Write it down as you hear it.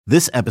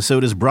This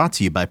episode is brought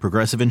to you by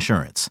Progressive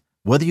Insurance.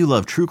 Whether you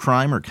love true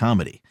crime or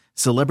comedy,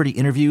 celebrity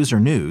interviews or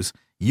news,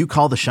 you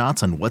call the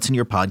shots on what's in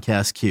your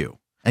podcast queue.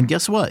 And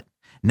guess what?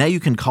 Now you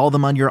can call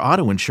them on your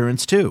auto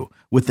insurance too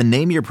with the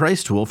Name Your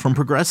Price tool from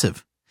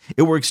Progressive.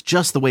 It works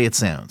just the way it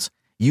sounds.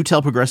 You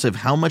tell Progressive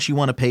how much you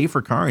want to pay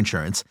for car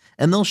insurance,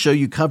 and they'll show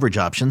you coverage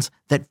options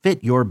that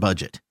fit your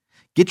budget.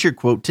 Get your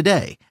quote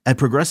today at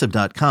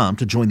Progressive.com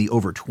to join the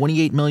over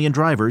 28 million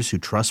drivers who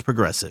trust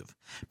Progressive.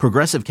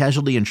 Progressive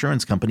Casualty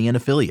Insurance Company and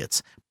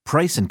Affiliates.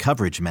 Price and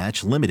coverage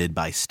match limited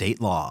by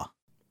state law.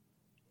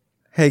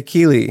 Hey,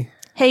 Keely.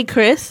 Hey,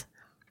 Chris.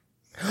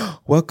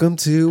 Welcome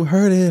to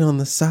Heard It on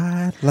the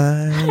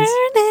Sidelines.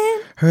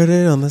 Heard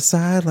it on the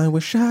sideline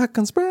with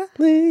Shotgun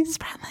Spratling.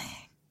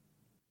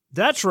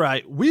 That's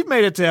right. We've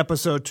made it to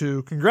episode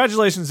 2.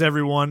 Congratulations,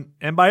 everyone.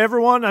 And by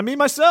everyone, I mean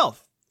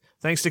myself.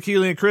 Thanks to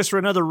Keely and Chris for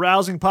another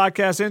rousing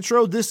podcast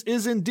intro. This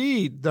is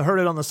indeed the Heard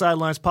It on the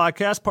Sidelines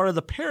podcast, part of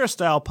the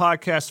Peristyle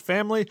podcast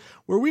family,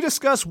 where we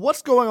discuss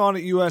what's going on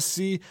at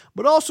USC,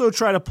 but also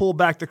try to pull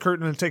back the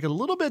curtain and take a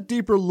little bit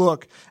deeper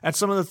look at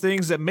some of the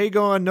things that may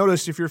go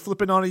unnoticed if you're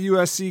flipping on a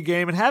USC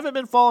game and haven't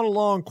been following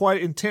along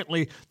quite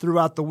intently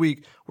throughout the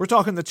week. We're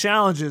talking the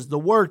challenges, the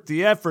work,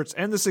 the efforts,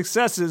 and the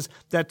successes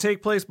that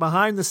take place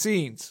behind the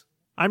scenes.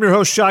 I'm your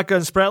host,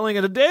 Shotgun Spratling,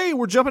 and today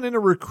we're jumping into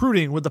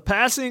recruiting with the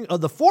passing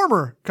of the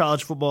former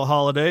college football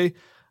holiday.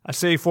 I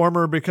say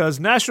former because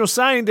National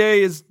Signing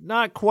Day is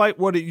not quite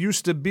what it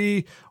used to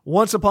be.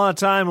 Once upon a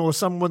time, it was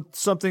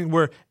something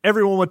where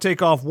everyone would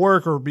take off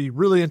work or be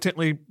really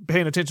intently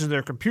paying attention to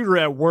their computer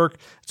at work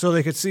so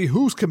they could see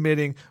who's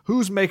committing,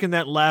 who's making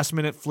that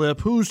last-minute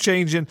flip, who's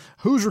changing,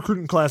 whose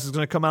recruiting class is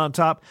going to come out on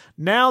top.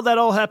 Now that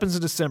all happens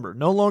in December,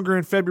 no longer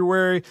in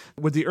February.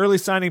 With the early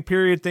signing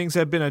period, things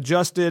have been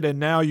adjusted, and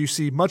now you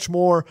see much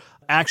more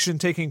action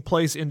taking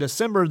place in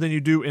December than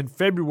you do in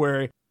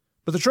February.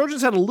 But the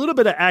Trojans had a little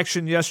bit of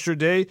action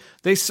yesterday.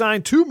 They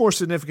signed 2 more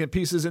significant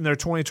pieces in their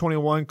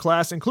 2021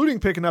 class, including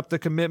picking up the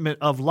commitment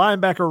of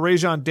linebacker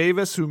Rajon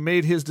Davis, who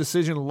made his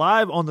decision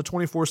live on the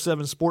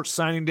 24/7 Sports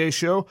Signing Day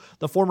show.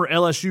 The former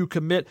LSU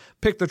commit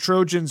picked the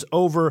Trojans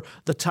over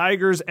the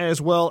Tigers as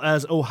well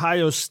as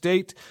Ohio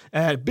State.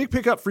 Big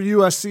pickup for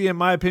USC, in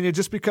my opinion,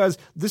 just because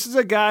this is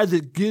a guy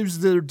that gives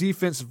their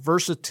defense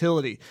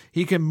versatility.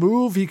 He can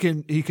move. He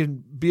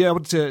can be able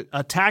to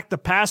attack the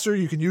passer.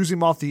 You can use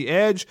him off the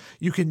edge.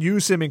 You can use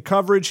him in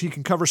coverage. He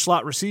can cover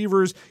slot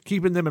receivers,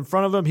 keeping them in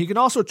front of him. He can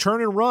also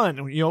turn and run,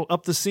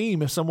 up the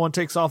seam if someone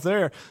takes off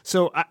there.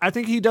 So I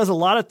think he does a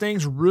lot of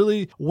things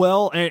really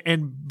well,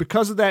 and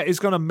because of that, it's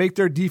going to make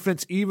their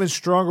defense even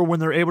stronger when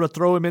they're able to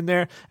throw him in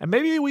there. And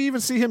maybe we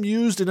even see him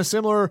used in a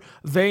similar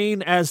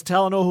vein as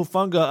Talanoa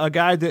Hufanga, a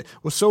guy that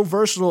was so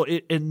versatile,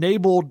 it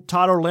enabled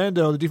Todd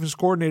Orlando, the defense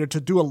coordinator, to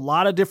do a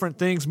lot of different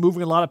things,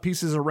 moving a lot of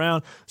pieces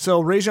around.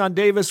 So Rajon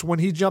Davis, when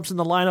he jumps in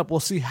the lineup, we'll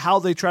see how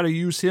they try to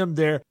use him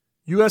there.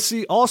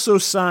 USC also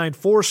signed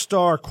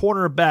 4-star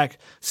cornerback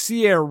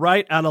Sierra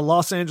Wright out of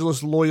Los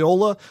Angeles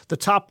Loyola. The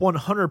top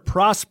 100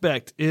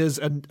 prospect is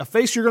a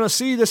face you're going to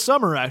see this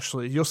summer,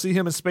 actually. You'll see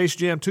him in Space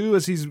Jam 2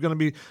 as he's going to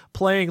be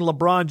playing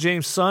LeBron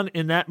James' son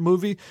in that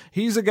movie.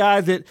 He's a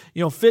guy that,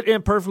 fit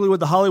in perfectly with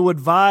the Hollywood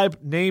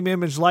vibe, name,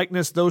 image,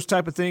 likeness, those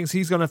type of things.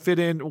 He's going to fit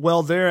in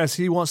well there as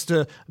he wants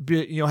to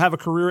be, have a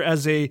career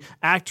as a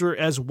actor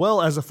as well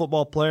as a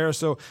football player.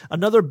 So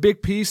another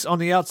big piece on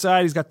the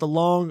outside. He's got the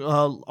long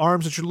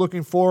arms that you're looking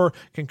for,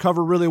 can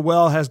cover really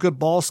well, has good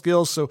ball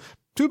skills. So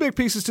 2 big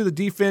pieces to the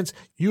defense.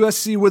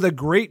 USC with a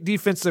great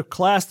defensive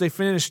class. They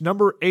finished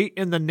number 8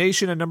 in the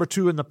nation and number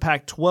 2 in the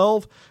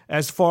Pac-12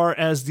 as far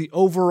as the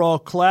overall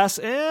class.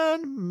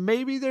 And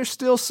maybe there's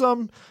still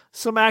some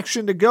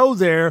action to go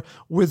there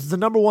with the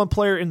number 1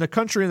 player in the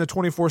country in the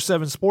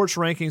 24/7 sports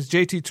rankings,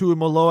 JT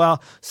Tuimoloau,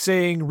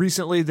 saying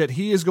recently that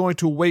he is going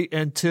to wait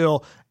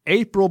until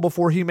April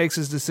before he makes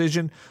his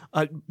decision.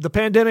 The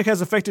pandemic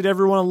has affected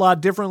everyone a lot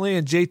differently,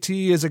 and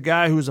JT is a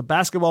guy who is a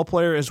basketball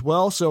player as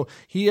well, so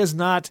he has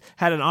not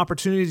had an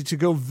opportunity to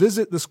go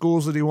visit the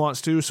schools that he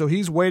wants to, so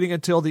he's waiting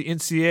until the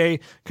NCAA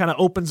kind of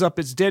opens up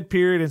its dead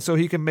period, and so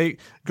he can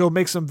go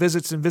make some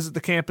visits and visit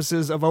the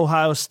campuses of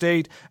Ohio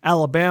State,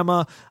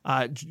 Alabama,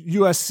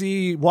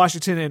 USC,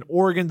 Washington, and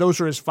Oregon.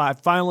 Those are his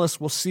 5 finalists.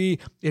 We'll see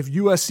if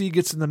USC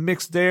gets in the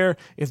mix there,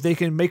 if they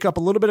can make up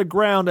a little bit of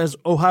ground as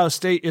Ohio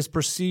State is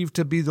perceived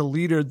to be the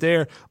leader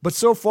there. But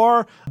so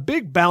far, a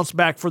big bounce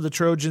back for the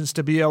Trojans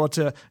to be able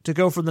to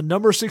go from the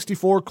number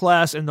 64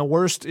 class and the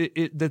worst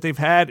that they've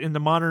had in the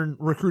modern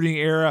recruiting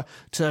era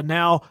to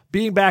now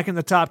being back in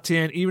the top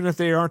 10, even if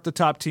they aren't the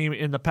top team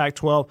in the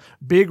Pac-12.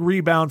 Big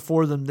rebound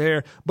for them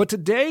there. But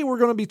today we're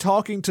going to be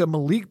talking to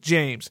Malik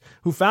James,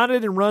 who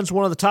founded and runs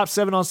one of the top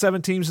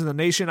 7-on-7 teams in the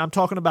nation. I'm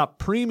talking about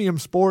Premium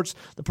Sports,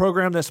 the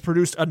program that's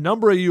produced a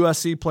number of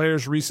USC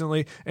players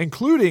recently,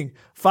 including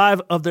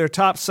 5 of their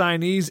top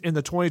signees in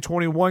the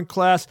 2021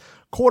 class.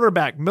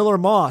 Quarterback Miller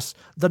Moss,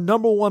 the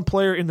number 1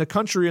 player in the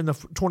country in the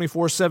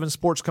 24/7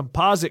 Sports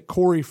composite,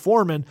 Korey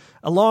Foreman,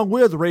 along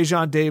with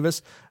Rajon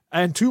Davis.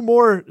 and 2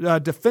 more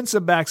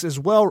defensive backs as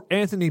well,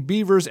 Anthony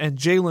Beavers and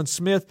Jalen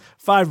Smith.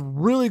 5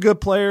 really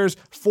good players.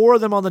 4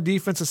 of them on the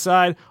defensive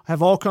side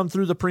have all come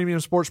through the Premium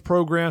Sports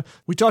program.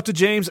 We talked to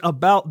James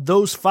about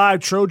those 5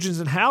 Trojans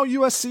and how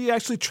USC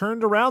actually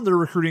turned around their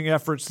recruiting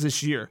efforts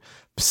this year.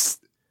 Psst,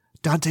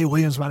 Dante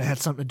Williams might have had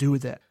something to do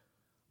with that.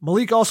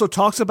 Malik also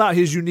talks about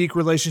his unique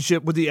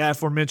relationship with the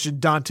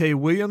aforementioned Dante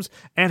Williams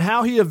and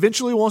how he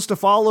eventually wants to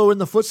follow in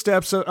the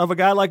footsteps of a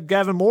guy like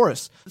Gavin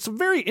Morris. Some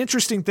very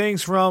interesting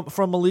things from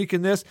Malik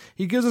in this.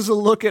 He gives us a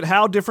look at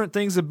how different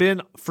things have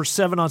been for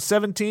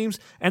 7-on-7 teams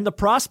and the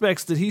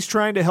prospects that he's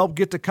trying to help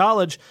get to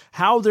college,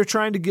 how they're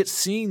trying to get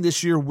seen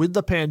this year with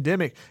the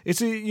pandemic.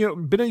 It's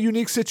been a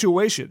unique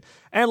situation.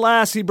 And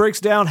last, he breaks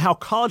down how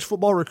college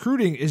football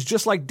recruiting is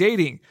just like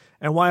dating,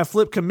 and why a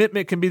flip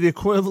commitment can be the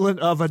equivalent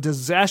of a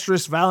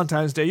disastrous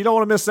Valentine's Day. You don't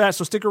want to miss that,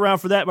 so stick around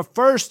for that. But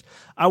first,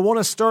 I want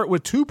to start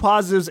with 2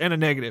 positives and a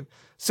negative.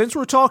 Since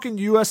we're talking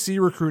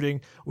USC recruiting,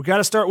 we got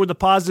to start with the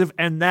positive,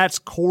 and that's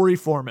Korey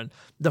Foreman,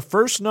 the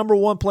first number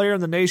 1 player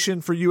in the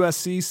nation for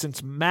USC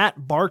since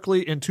Matt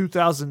Barkley in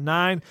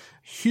 2009.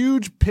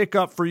 Huge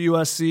pickup for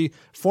USC.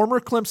 Former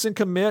Clemson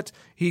commit.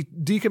 He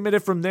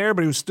decommitted from there,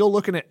 but he was still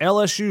looking at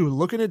LSU,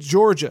 looking at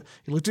Georgia.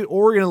 He looked at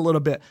Oregon a little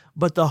bit.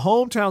 But the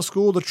hometown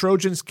school, the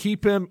Trojans,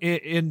 keep him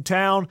in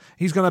town.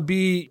 He's going to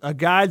be a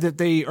guy that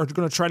they are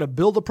going to try to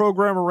build the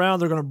program around.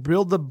 They're going to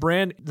build the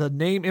brand, the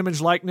name,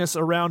 image, likeness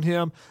around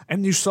him.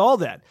 And you saw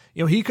that.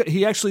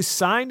 He actually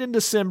signed in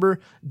December,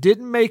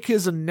 didn't make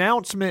his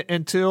announcement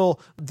until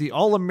the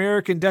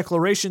All-American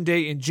Declaration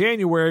Day in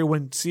January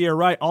when Sierra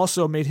Wright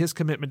also made his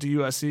commitment to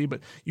USC.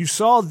 But you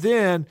saw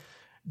then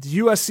the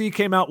USC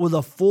came out with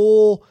a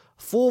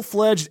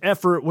full-fledged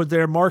effort with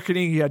their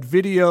marketing. He had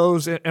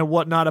videos and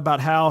whatnot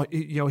about how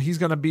he's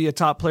going to be a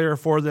top player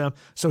for them.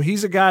 So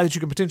he's a guy that you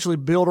can potentially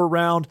build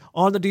around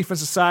on the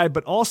defensive side,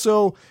 but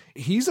also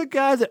he's a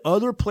guy that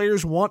other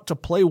players want to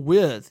play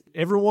with.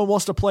 Everyone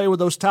wants to play with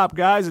those top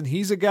guys, and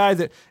he's a guy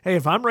that, hey,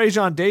 if I'm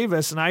Rajon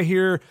Davis and I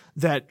hear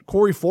that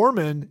Korey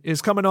Foreman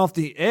is coming off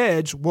the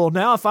edge, well,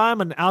 now if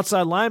I'm an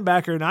outside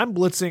linebacker and I'm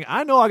blitzing,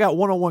 I know I got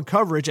one-on-one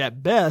coverage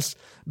at best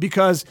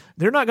because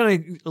they're not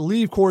going to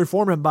leave Korey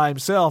Foreman by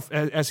himself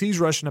as he's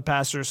rushing the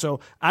passer.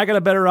 So I got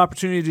a better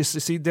opportunity to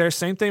succeed there.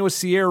 Same thing with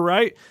Sierra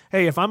Wright.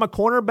 Hey, if I'm a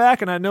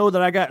cornerback and I know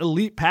that I got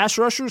elite pass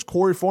rushers,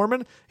 Korey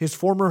Foreman, his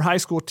former high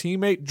school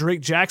teammate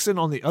Drake Jackson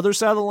on the other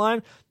side of the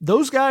line,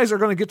 those guys are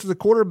going to get to the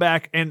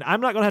quarterback and I'm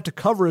not going to have to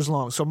cover as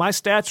long. So my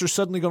stats are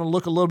suddenly going to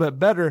look a little bit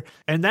better,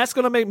 and that's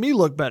going to make me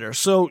look better.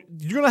 So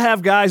you're going to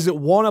have guys that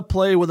want to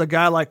play with a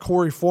guy like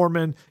Korey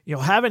Foreman.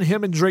 Having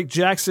him and Drake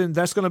Jackson,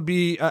 that's going to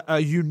be a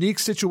unique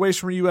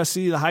situation for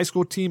USC. The high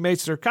school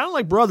teammates, they're kind of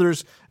like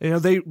brothers.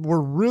 They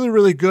were really,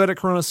 really good at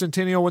Corona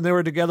Centennial when they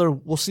were together.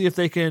 We'll see if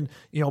they can,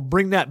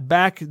 bring that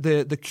back.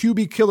 The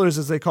QB killers,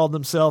 as they called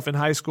themselves in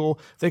high school,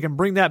 if they can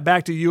bring that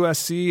back to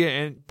USC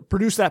and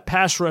produce that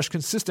pass rush,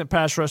 consistent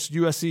pass rush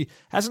USC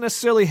hasn't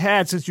necessarily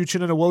had since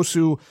Uchenna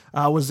Nwosu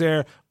was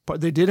there. But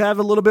they did have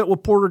a little bit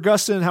with Porter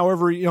Gustin.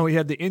 However, he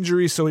had the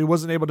injury, so he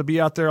wasn't able to be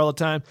out there all the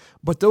time.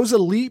 But those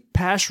elite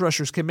pass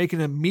rushers can make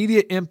an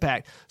immediate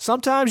impact.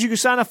 Sometimes you can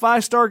sign a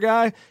 5-star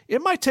guy.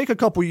 It might take a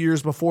couple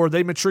years before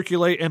they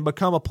matriculate and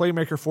become a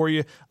playmaker for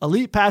you.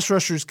 Elite pass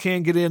rushers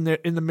can get in there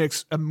in the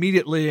mix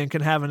immediately and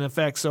can have an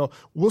effect. So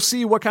we'll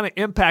see what kind of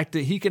impact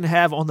that he can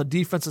have on the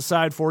defensive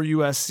side for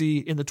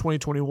USC in the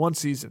 2021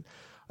 season.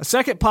 A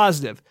second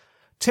positive,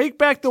 take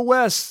back the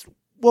West.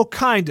 Well,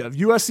 kind of.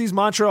 USC's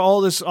mantra all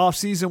this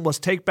offseason was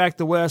take back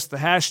the West, the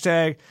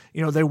hashtag.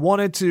 They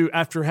wanted to,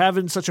 after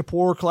having such a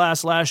poor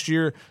class last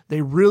year,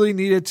 they really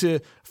needed to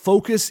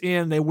focus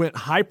in. They went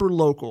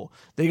hyper-local.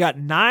 They got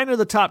 9 of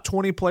the top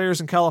 20 players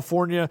in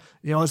California.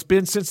 It's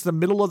been since the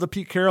middle of the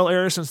Pete Carroll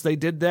era since they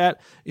did that.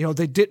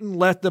 They didn't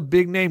let the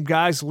big-name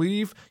guys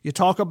leave. You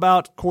talk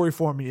about Korey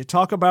Foreman. You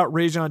talk about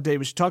Rajon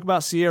Davis. You talk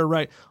about Sierra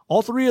Wright.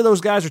 All 3 of those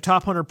guys are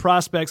top 100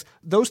 prospects.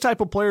 Those type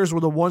of players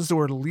were the ones that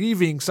were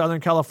leaving Southern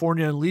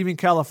California and leaving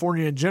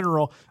California in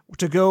general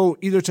to go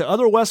either to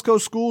other West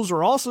Coast schools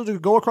or also to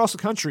go across the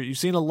country. You've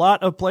seen a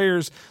lot of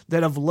players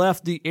that have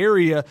left the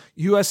area.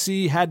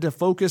 USC had to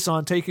focus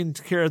on taking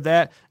care of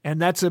that, and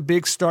that's a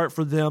big start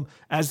for them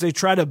as they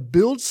try to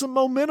build some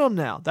momentum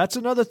now. That's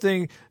another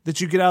thing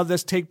that you get out of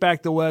this Take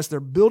Back the West. They're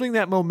building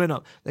that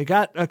momentum. They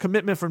got a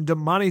commitment from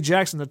Damani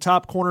Jackson, the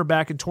top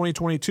cornerback in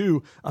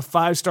 2022, a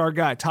 5-star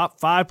guy, top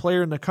 5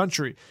 player in the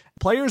country.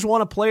 Players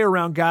want to play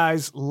around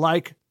guys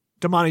like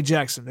Damani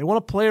Jackson. They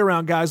want to play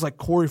around guys like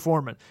Korey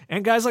Foreman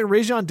and guys like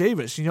Rajon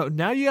Davis.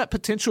 Now you got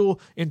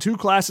potential in 2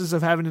 classes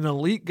of having an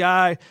elite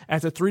guy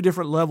at the 3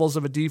 different levels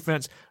of a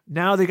defense.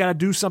 Now they got to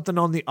do something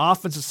on the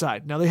offensive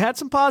side. Now they had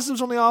some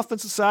positives on the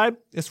offensive side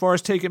as far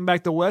as taking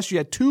back the West. You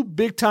had 2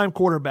 big-time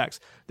quarterbacks.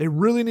 They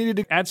really needed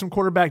to add some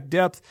quarterback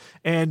depth,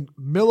 and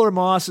Miller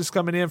Moss is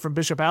coming in from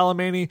Bishop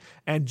Alemany,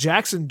 and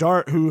Jackson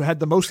Dart, who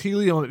had the most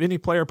helium of any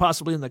player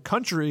possibly in the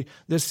country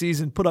this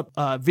season, put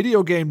up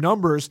video game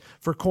numbers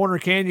for Corner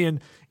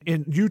Canyon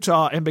in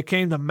Utah and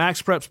became the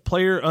Max Preps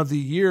Player of the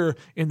Year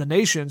in the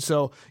nation.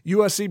 So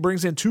USC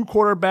brings in 2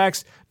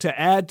 quarterbacks to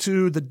add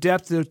to the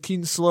depth of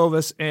Keaton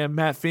Slovis and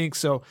Matt Fink.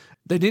 So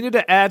they needed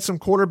to add some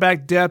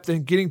quarterback depth,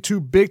 and getting 2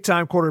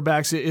 big-time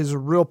quarterbacks is a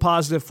real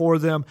positive for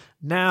them.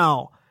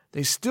 Now,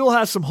 they still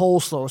have some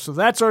holes, though, so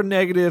that's our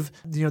negative.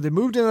 They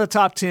moved into the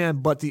top 10,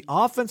 but the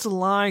offensive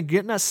line,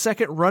 getting a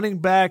second running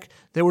back,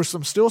 there were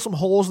still some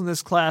holes in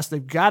this class.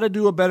 They've got to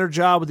do a better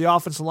job with the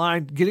offensive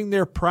line, getting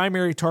their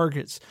primary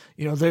targets.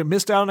 They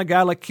missed out on a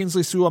guy like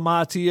Kinsley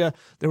Suamatia.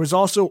 There was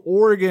also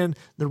Oregon.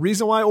 The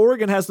reason why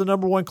Oregon has the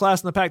number 1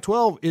 class in the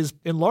Pac-12 is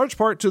in large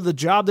part to the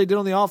job they did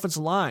on the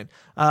offensive line.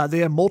 They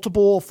had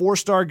multiple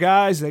 4-star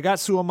guys. They got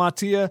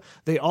Suamatia.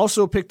 They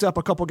also picked up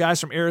a couple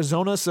guys from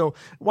Arizona. So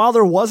while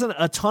there wasn't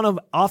a ton of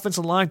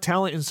offensive line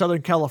talent in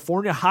Southern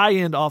California,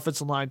 high-end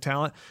offensive line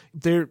talent,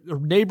 their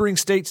neighboring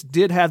states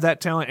did have that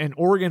talent, and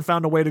Oregon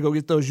found a way to go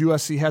get those.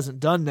 USC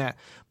hasn't done that.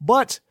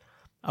 But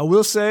I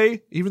will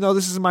say, even though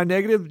this is my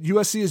negative,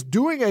 USC is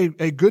doing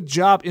a good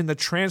job in the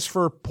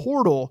transfer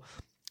portal.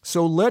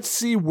 So let's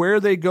see where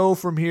they go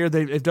from here.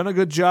 They've done a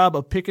good job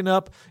of picking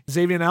up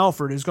Xavier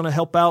Alford, who's going to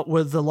help out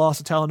with the loss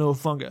of Talanoa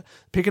Funga.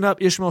 Picking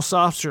up Ishmael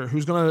Softer,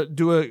 who's going to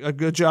do a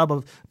good job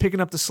of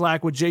picking up the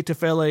slack with Jay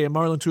Tefele and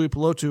Marlon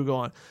Tuipulotu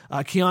going.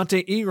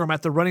 Keontae Ingram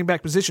at the running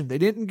back position. They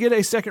didn't get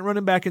a second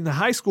running back in the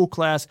high school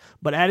class,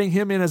 but adding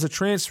him in as a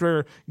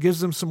transfer gives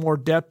them some more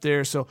depth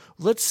there. So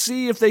let's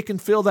see if they can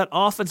fill that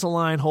offensive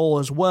line hole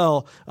as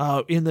well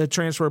in the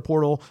transfer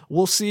portal.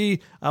 We'll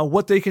see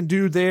what they can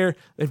do there.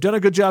 They've done a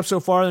good job so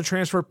far in the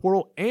transfer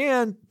portal,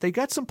 and they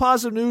got some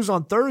positive news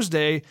on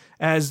Thursday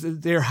as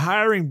they're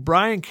hiring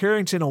Brian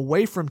Carrington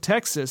away from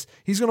Texas.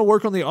 He's going to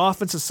work on the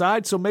offensive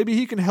side, so maybe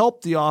he can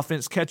help the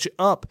offense catch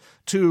up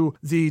to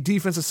the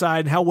defensive side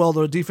and how well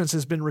the defense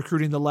has been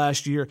recruiting the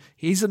last year.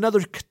 He's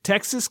another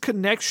Texas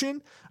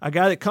connection, a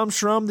guy that comes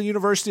from the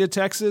University of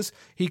Texas.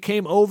 He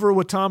came over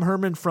with Tom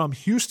Herman from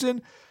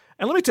Houston.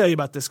 And let me tell you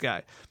about this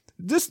guy.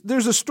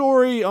 There's a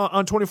story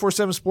on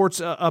 24/7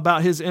 Sports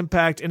about his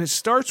impact, and it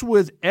starts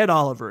with Ed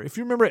Oliver. If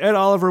you remember, Ed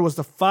Oliver was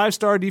the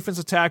 5-star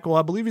defensive tackle.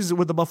 I believe he's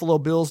with the Buffalo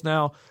Bills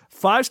now.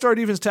 5-star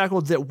defensive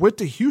tackle that went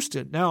to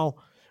Houston. Now,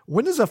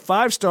 when does a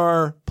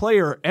 5-star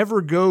player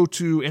ever go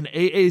to an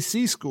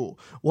AAC school?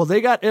 Well,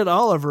 they got Ed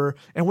Oliver,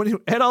 and when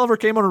Ed Oliver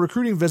came on a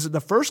recruiting visit, the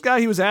first guy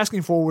he was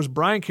asking for was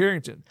Brian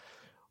Carrington.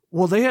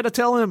 Well, they had to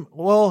tell him,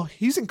 well,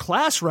 he's in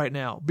class right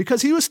now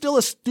because he was still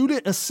a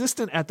student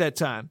assistant at that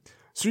time.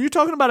 So you're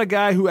talking about a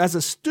guy who, as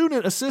a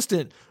student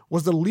assistant,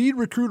 was the lead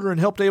recruiter and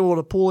helped able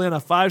to pull in a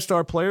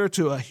 5-star player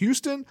to a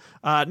Houston.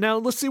 Now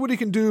let's see what he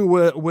can do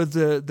with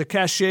the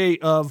cachet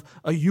of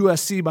a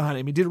USC behind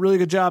him. He did a really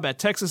good job at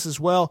Texas as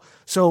well.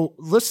 So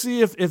let's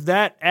see if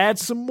that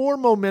adds some more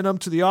momentum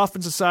to the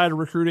offensive side of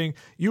recruiting.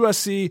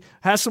 USC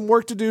has some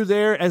work to do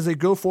there as they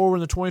go forward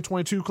in the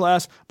 2022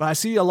 class, but I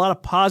see a lot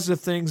of positive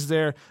things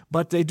there.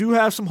 But they do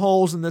have some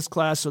holes in this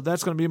class, so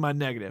that's going to be my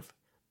negative.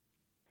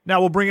 Now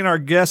we'll bring in our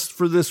guest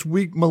for this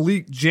week,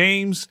 Malik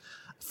James,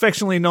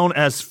 affectionately known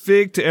as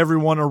Fig to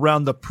everyone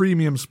around the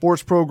premium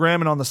sports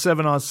program and on the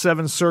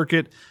 7-on-7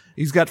 circuit.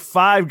 He's got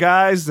 5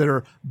 guys that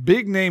are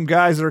big-name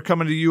guys that are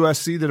coming to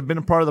USC that have been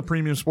a part of the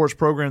premium sports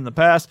program in the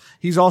past.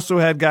 He's also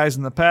had guys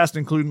in the past,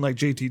 including like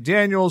JT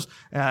Daniels,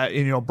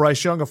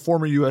 Bryce Young, a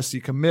former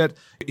USC commit.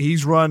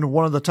 He's run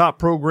one of the top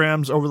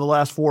programs over the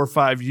last 4 or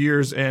 5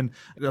 years, and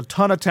a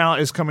ton of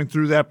talent is coming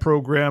through that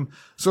program.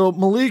 So,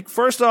 Malik,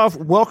 first off,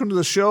 welcome to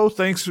the show.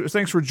 Thanks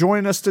for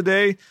joining us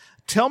today.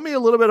 Tell me a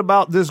little bit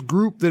about this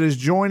group that is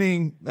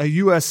joining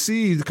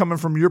USC coming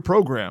from your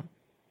program.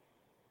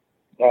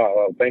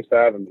 Thanks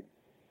for having me.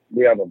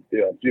 We have a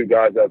few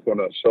guys that's going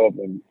to show up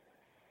and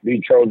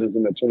be Trojans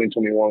in the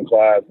 2021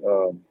 class.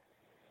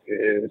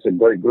 It's a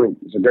great group.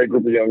 It's a great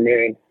group of young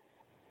men.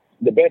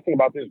 The best thing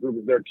about this group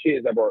is they're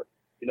kids that were,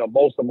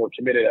 most of them were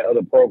committed at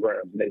other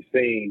programs, and they've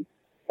seen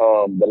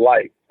the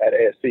light at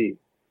SC.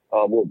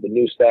 With the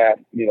new staff,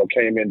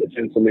 came in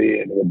defensively,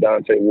 and with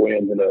Dante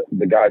Williams and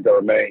the guys that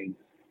remain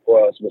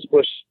was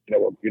pushed.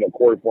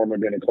 Korey Foreman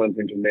being a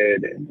Clemson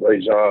commit, and Ray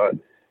John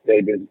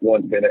Davis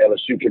once been an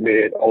LSU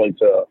commit, only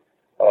to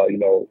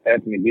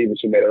Anthony Beavers,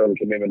 who made an early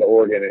commitment to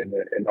Oregon,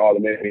 and all the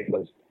men.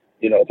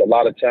 It's a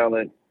lot of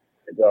talent,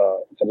 it's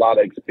a lot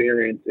of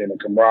experience and a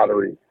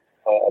camaraderie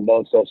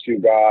amongst those few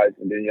guys,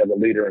 and then you have the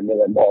leader in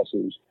Miller Moss,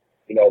 who's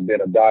been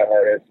a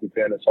diehard SC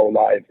fan his whole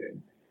life,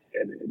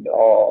 and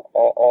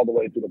all the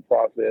way through the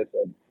process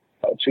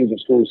of choosing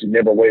schools. He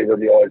never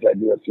wavered. He always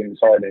had USC in his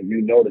heart, and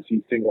you notice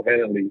he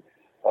single-handedly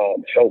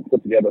helped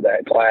put together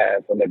that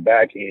class on the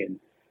back end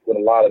with a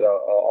lot of the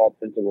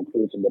offensive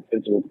recruits and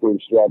defensive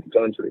recruits throughout the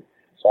country.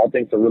 So I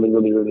think it's a really,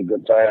 really, really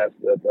good class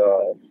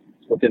that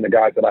within the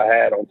guys that I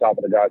had, on top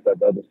of the guys that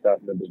the other staff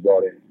members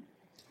brought in.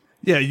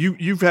 Yeah,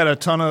 you've had a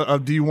ton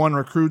of D1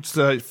 recruits.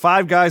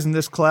 5 guys in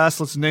this class.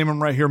 Let's name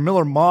them right here.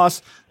 Miller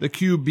Moss, the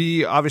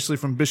QB, obviously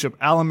from Bishop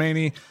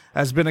Alemany,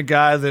 has been a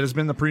guy that has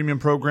been in the premium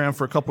program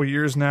for a couple of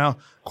years now.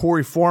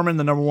 Korey Foreman,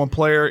 the number 1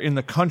 player in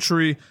the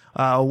country,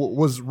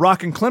 was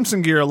rocking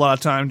Clemson gear a lot of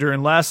time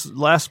during last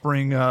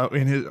spring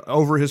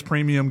over his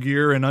premium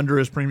gear and under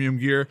his premium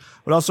gear.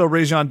 But also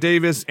Rajon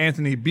Davis,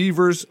 Anthony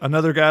Beavers,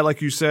 another guy,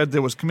 like you said,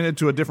 that was committed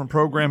to a different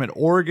program at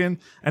Oregon.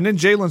 And then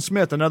Jalen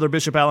Smith, another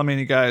Bishop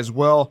Alemany guy as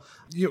well.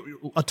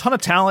 A ton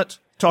of talent.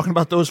 Talking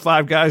about those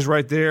 5 guys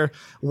right there,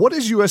 what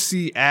is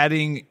USC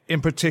adding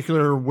in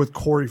particular with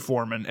Korey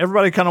Foreman?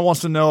 Everybody kind of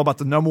wants to know about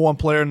the number 1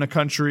 player in the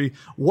country.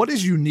 What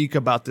is unique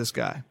about this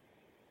guy?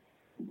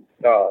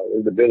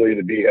 His ability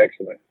to be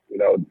excellent.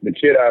 The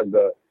kid has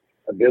the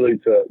ability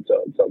to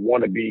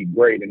want to be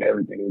great in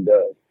everything he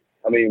does.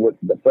 I mean, with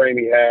the frame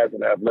he has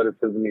and the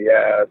athleticism he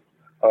has,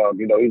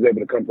 he's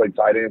able to come play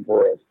tight end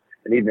for us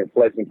and even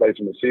flex and play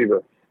some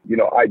receiver.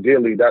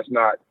 Ideally, that's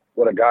not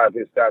what a guy of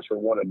his stature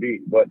would want to be.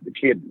 But the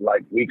kid,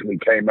 weekly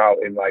came out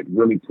and,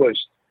 really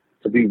pushed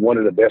to be one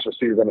of the best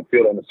receivers on the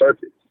field on the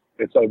circuit.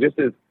 And so just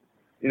his,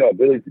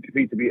 ability to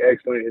compete, to be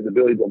excellent, his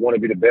ability to want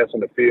to be the best on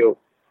the field.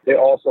 It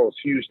also is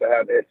huge to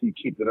have SC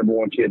keep the number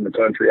 1 kid in the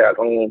country at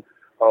home,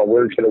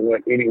 where he could have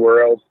went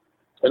anywhere else.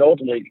 And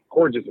ultimately,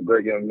 Korey's just a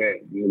great young man.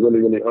 He's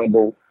really, really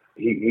humble.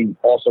 He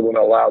also going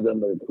to allow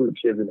them to recruit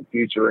kids in the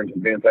future and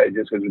convince, hey,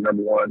 just because you're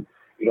number 1,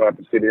 you don't have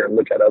to sit here and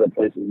look at other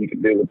places you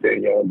can do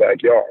within your own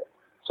backyard.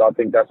 So I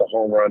think that's a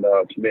home run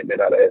commitment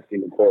out of SC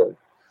McCoy.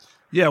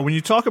 Yeah, when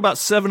you talk about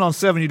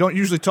 7-on-7, you don't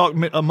usually talk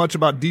much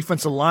about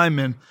defensive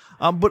linemen.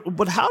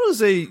 But how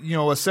does a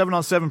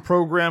 7-on-7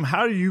 program?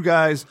 How do you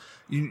guys?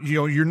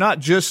 You're not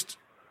just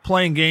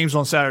playing games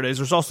on Saturdays.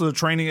 There's also the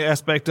training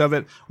aspect of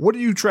it. What do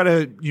you try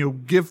to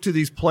give to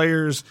these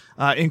players,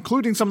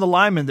 including some of the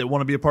linemen that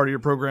want to be a part of your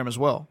program as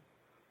well?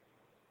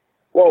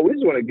 Well, we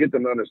just want to get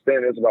them to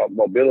understand it's about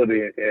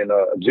mobility and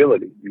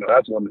agility.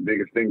 That's one of the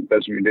biggest things,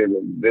 especially when you deal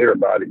with their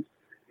bodies.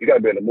 You got to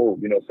be able to move.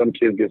 Some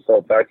kids get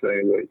so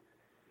fascinated with,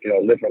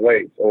 lifting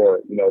weights, or,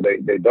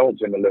 they don't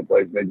tend to lift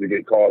weights and they just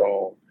get caught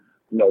on,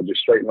 just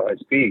straight line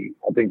speed.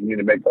 I think you need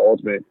to make the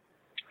ultimate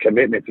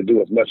commitment to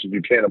do as much as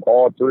you can of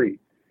all 3.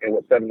 And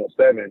with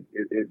 7-on-7,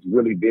 it's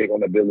really big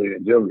on ability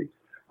and agility.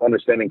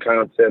 Understanding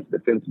concepts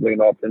defensively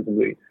and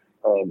offensively,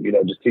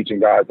 just teaching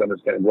guys to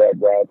understand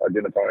grab routes,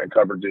 identifying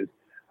coverages.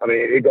 I mean,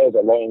 it goes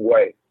a long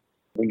way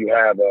when you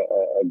have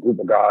a group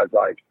of guys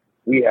like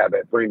we have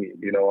at Premium.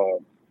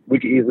 We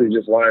could easily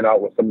just line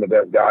out with some of the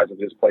best guys and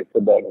just play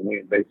football and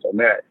win based on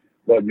that.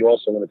 But you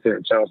also want to sit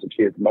and challenge the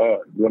kids'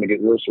 mind. You want to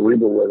get real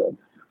cerebral with them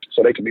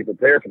so they can be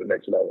prepared for the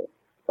next level.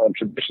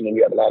 Traditionally,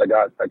 we have a lot of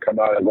guys that come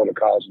out and go to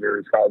college,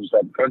 various colleges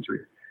throughout the country.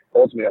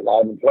 Ultimately, a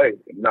lot of them play.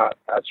 If not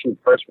as true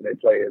freshmen, they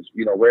play as,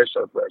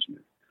 redshirt freshmen.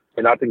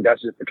 And I think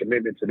that's just a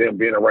commitment to them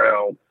being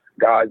around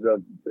guys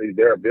of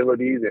their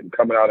abilities and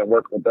coming out and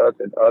working with us,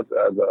 and us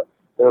as an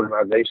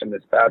organization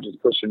and staff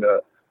just pushing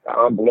the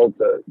envelope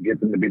to get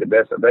them to be the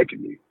best that they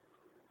can be.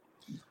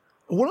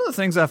 One of the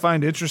things I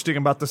find interesting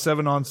about the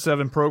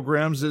 7-on-7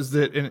 programs is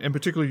that, in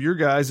particular your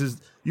guys, is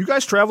you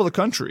guys travel the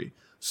country.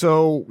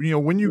 So,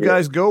 when you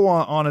guys go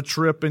on a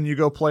trip and you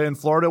go play in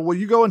Florida, well,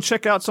 you go and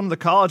check out some of the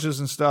colleges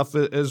and stuff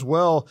as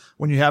well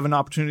when you have an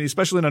opportunity,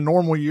 especially in a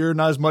normal year,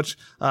 not as much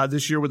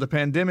this year with the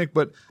pandemic.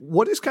 But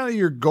what is kind of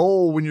your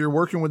goal when you're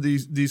working with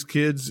these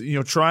kids,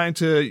 trying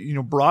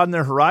to, broaden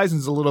their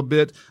horizons a little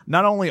bit,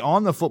 not only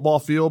on the football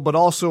field, but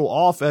also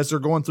off as they're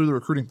going through the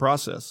recruiting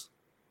process?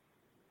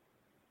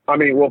 I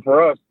mean, well,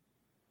 for us,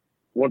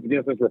 once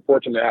again, since we're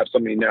fortunate to have so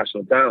many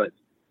national talents,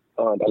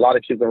 a lot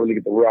of kids don't really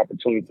get the real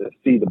opportunity to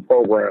see the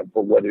program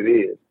for what it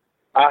is.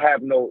 I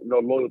have no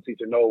loyalty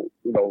to no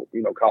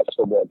college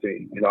football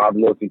team. I have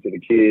loyalty to the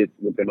kids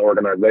within the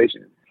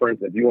organization. For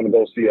instance, if you want to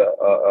go see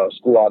a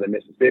school out in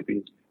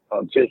Mississippi,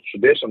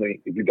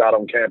 traditionally, if you got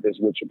on campus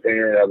with your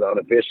parent as an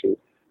unofficial,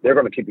 they're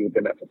going to keep you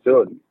within that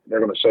facility. They're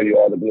going to show you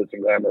all the glitz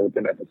and glamour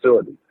within that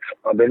facility.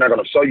 They're not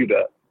going to show you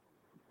the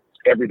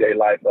everyday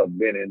life of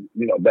being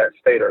in that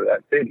state or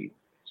that city.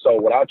 So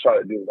what I try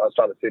to do is I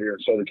try to sit here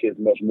and show the kids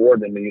much more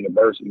than the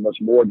university, much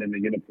more than the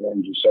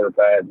uniforms and shirt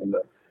pads and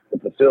the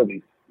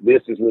facilities.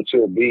 This is what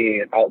you'll be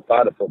in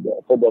outside of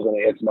football. Football's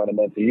only X amount of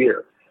months a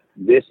year.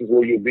 This is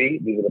where you'll be.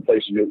 These are the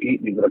places you'll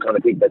eat. These are the kind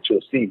of things that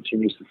you'll see.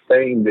 Can you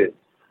sustain this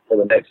for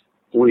the next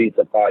 3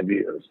 to 5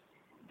 years?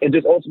 And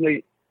just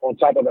ultimately, on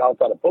top of it,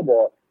 outside of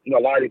football, a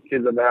lot of these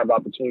kids don't have the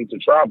opportunity to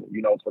travel.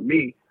 For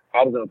me,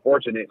 I was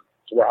unfortunate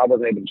to where I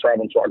wasn't able to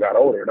travel until I got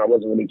older, and I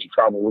wasn't willing to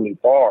travel really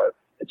far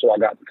until I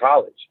got to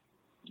college.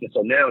 And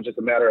so now it's just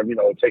a matter of,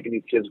 taking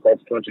these kids across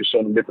the country,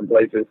 showing them different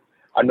places.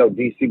 I know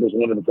D.C. was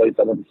one of the places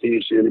I went to see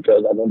this year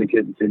because I wanted the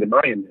kids to see the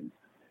monument,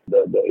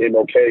 the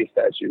MLK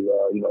statue,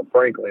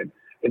 Franklin,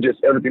 and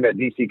just everything that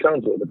D.C.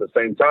 comes with. At the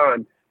same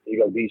time,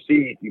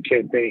 D.C., you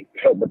can't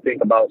help but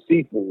think about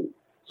seafood.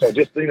 So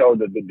just,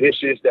 the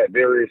dishes that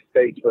various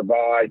states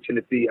provide,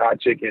 Tennessee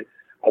hot chicken,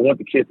 I want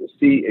the kids to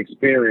see,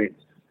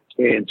 experience,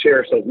 and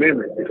cherish those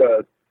memories,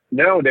 because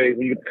nowadays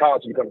when you get to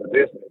college, it becomes a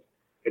business.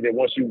 And then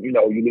once you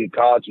leave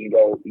college and you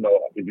go,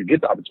 if you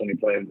get the opportunity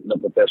playing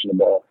professional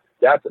ball,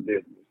 that's a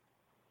business.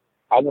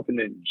 I want them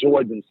to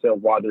enjoy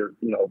themselves while they're,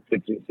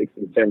 15,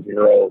 16,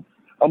 17-year-olds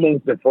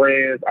amongst their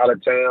friends out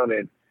of town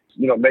and,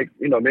 make,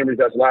 memories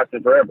that's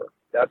lasting forever.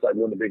 That's like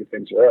one of the biggest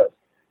things for us,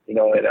 and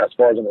as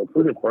far as on the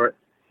recruiting front,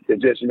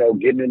 it's just,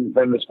 getting in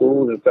front of the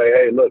schools and say,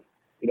 hey, look,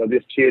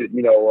 this kid,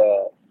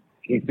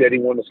 he said he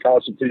wanted a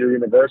scholarship to your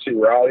university.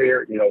 We're out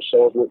here,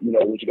 show us what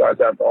you guys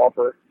have to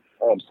offer.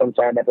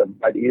 Sometimes I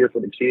provide ear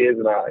for the kids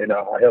and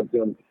I help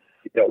them,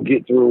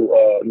 get through,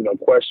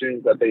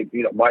 questions that they,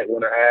 might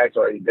want to ask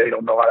or they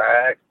don't know how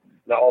to ask.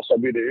 And I also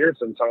be their ear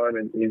sometime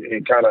and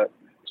kind of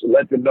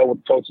let them know what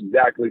the coach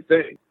exactly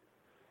saying.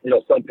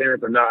 Some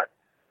parents are not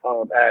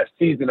as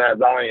seasoned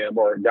as I am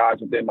or guys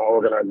within my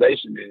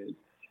organization is.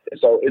 And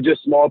so it's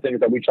just small things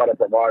that we try to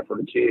provide for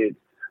the kids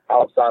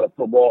outside of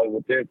football and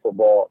within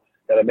football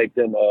that'll make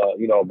them,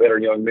 better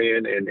young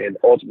men and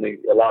ultimately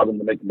allow them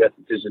to make the best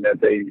decision that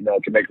they,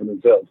 can make for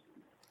themselves.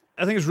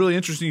 I think it's really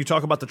interesting you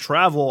talk about the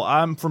travel.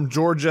 I'm from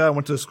Georgia. I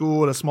went to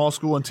school at a small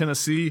school in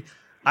Tennessee.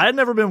 I had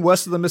never been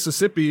west of the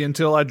Mississippi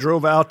until I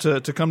drove out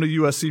to come to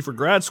USC for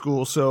grad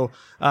school. So,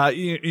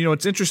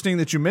 it's interesting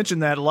that you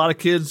mentioned that. A lot of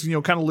kids,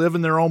 kind of live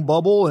in their own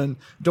bubble and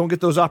don't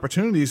get those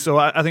opportunities. So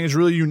I think it's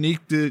really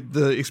unique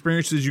the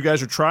experiences you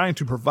guys are trying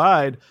to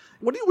provide.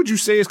 What would you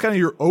say is kind of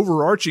your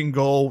overarching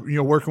goal,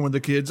 working with the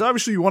kids?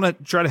 Obviously, you want to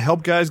try to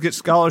help guys get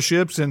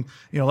scholarships and,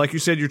 like you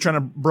said, you're trying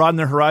to broaden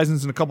their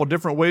horizons in a couple of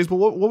different ways. But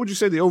what would you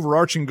say the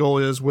overarching goal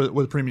is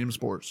with Premium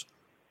Sports?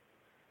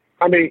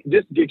 I mean,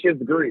 just to get kids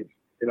degrees.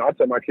 I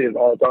tell my kids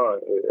all the time,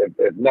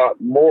 if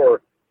not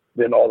more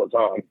than all the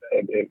time,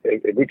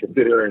 if we can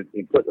sit here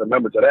and put a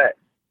number to that,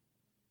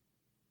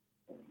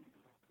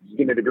 just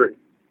give me a degree.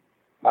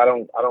 I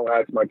don't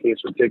ask my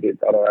kids for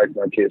tickets. I don't ask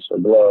my kids for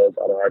gloves.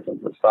 I don't ask them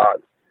for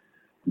socks.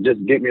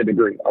 Just get me a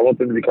degree. I want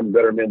them to become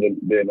better men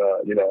than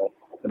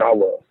I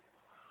was.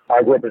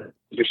 I grew up in a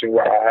position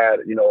where I had,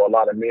 a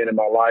lot of men in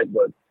my life,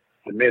 but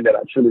the men that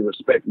I truly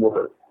respect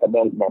were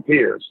amongst my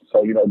peers.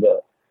 So,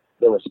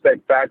 the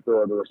respect factor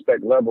or the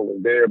respect level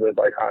was there, but it's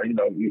like,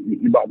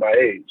 you about my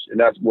age. And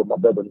that's what my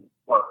brother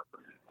was.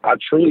 I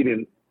truly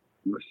didn't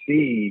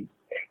receive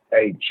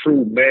a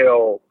true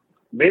male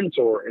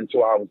mentor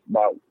until I was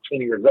about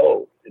 20 years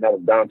old. And that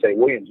was Dante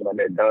Williams when I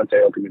met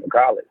Dante at Community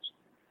College.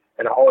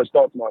 And I always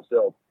thought to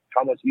myself,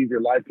 how much easier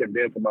life could have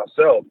been for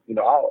myself.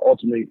 I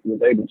ultimately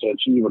was able to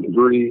achieve a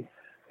degree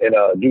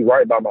and do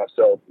right by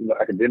myself,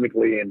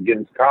 academically and get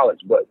into college.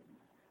 But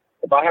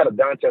if I had a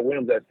Dante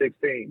Williams at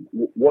 16,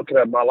 what could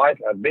my life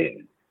have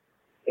been?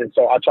 And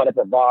so I try to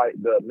provide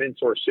the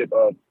mentorship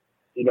of,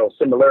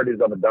 similarities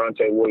of a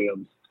Dante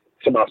Williams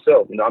to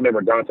myself. I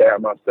remember Dante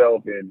had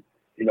myself and,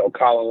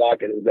 Colin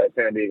Lockett was at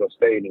San Diego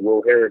State and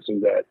Will Harris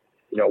was at,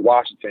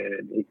 Washington.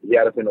 And he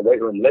had us in the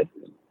weight room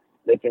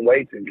lifting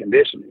weights and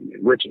conditioning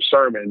and Richard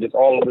Sherman and just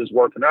all of this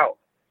working out.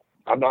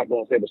 I'm not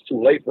going to say it was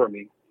too late for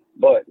me,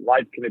 but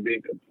life could have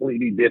been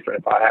completely different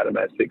if I had him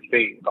at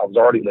 16. If I was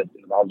already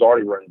lifting, if I was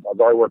already running, if I was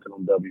already working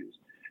on W's,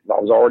 if I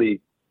was already,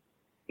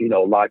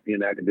 locked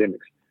in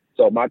academics.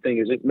 So my thing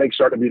is just make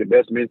sure to be the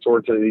best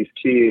mentor to these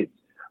kids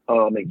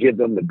and give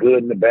them the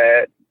good and the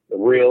bad, the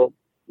real,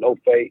 no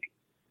fake,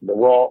 the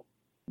raw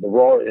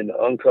and the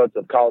uncuts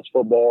of college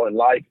football and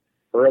life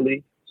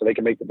early so they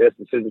can make the best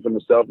decisions for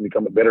themselves and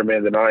become a better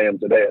man than I am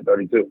today at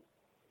 32.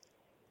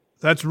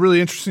 That's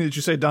really interesting that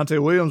you say Dante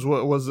Williams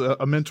was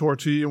a mentor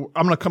to you.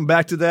 I'm going to come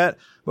back to that.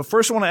 But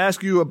first I want to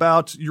ask you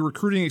about your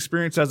recruiting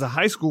experience as a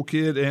high school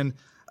kid and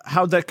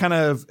how that kind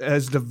of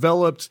has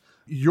developed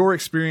your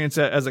experience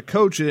as a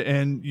coach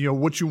and,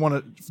 what you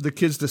want the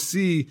kids to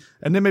see.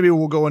 And then maybe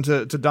we'll go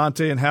into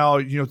Dante and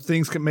how,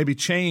 things can maybe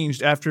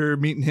changed after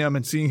meeting him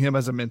and seeing him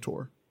as a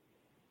mentor.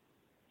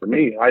 For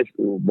me, high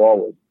school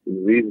ball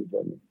was easy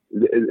for me.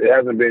 It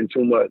hasn't been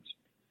too much.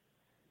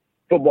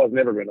 Football's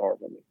never been hard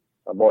for me.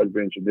 I've always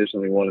been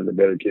traditionally one of the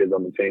better kids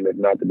on the team. If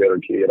not the better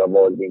kid, I've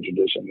always been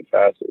traditionally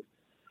fastest.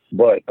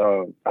 But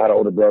I had an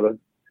older brother,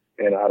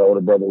 and I had an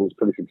older brother who was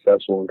pretty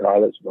successful in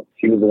college. But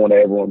he was the one that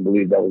everyone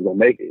believed that was going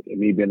to make it. And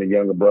me being a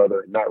younger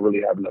brother, not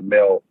really having a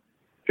male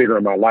figure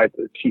in my life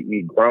to keep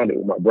me grounded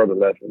when my brother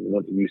left and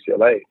went to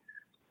UCLA.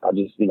 I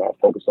just, I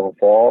focused on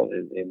fall,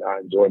 and I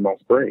enjoyed my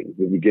springs,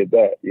 if you get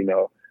that,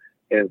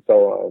 And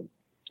so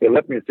it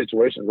left me in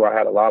situations where I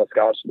had a lot of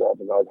scholarship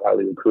offers. I was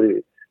highly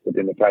recruited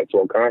within the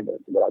Pac-12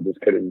 conference, but I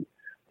just couldn't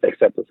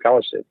accept a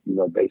scholarship,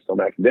 based on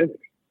academics.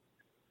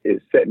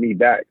 It set me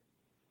back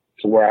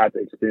to where I had to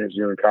experience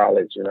during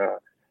college, and I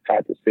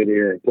had to sit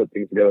here and put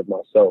things together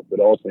myself, but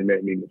also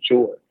made me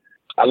mature.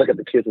 I look at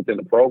the kids within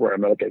the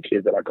program. I look at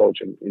kids that I coach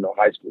in,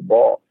 high school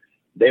ball.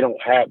 They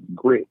don't have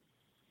grit,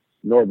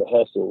 nor the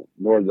hustle,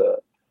 nor the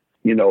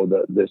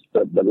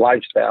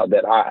lifestyle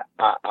that I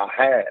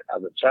had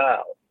as a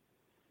child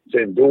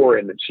to endure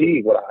and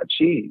achieve what I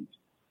achieved.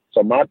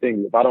 So my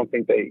thing is, if I don't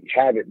think they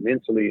have it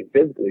mentally and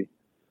physically,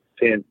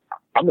 then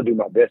I'm going to do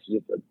my best to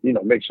just,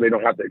 make sure they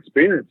don't have to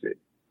experience it.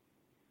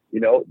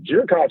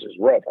 Junior college is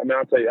rough. I mean,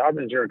 I'll tell you, I was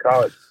in junior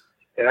college,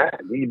 and I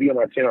had DB on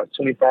my team. I was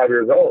 25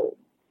 years old.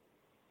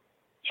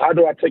 How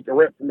do I take the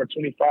rep from a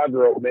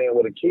 25-year-old man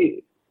with a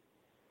kid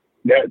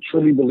that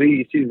truly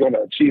believes he's going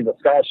to achieve a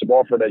scholarship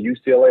offer at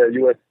UCLA or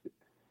USC?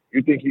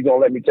 You think he's going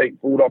to let me take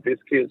food off his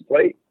kid's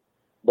plate?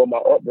 But my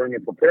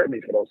upbringing prepared me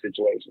for those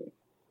situations.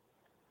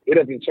 It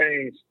doesn't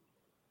change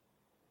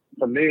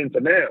from then to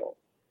now.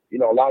 You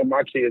know, a lot of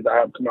my kids, I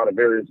have come out of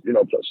various, you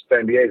know,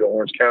 San Diego,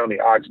 Orange County,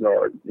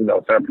 Oxnard, you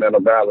know, San Fernando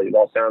Valley,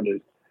 Los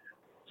Angeles.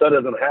 So it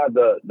doesn't have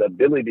the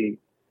ability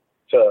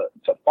to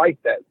fight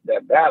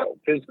that battle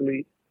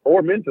physically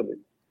or mentally.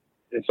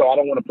 And so I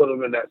don't want to put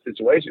them in that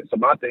situation. So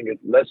my thing is,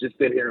 let's just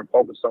sit here and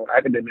focus on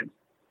academics.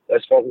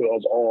 Let's focus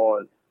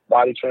on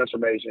body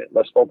transformation.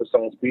 Let's focus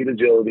on speed,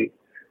 agility,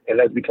 and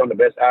let's become the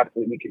best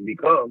athlete we can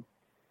become.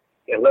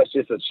 And let's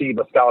just achieve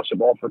a scholarship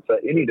offer to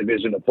any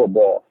division of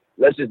football.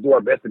 Let's just do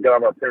our best to get out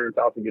of our parents'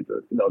 house and get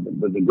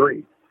the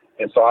degree.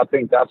 And so I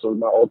think that's what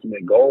my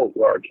ultimate goal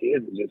for our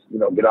kids is just, you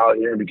know, get out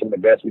here and become the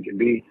best we can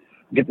be,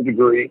 get the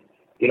degree.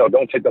 You know,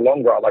 don't take the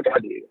long route like I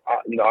did.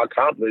 I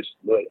accomplished,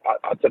 but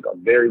I took a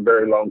very,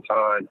 very long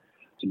time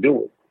to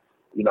do it.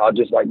 You know, I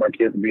just like my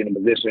kids to be in a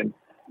position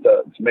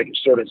to make it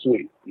short and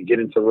sweet and get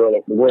into the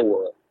real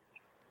world.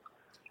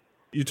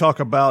 You talk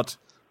about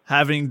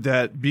being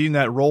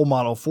that role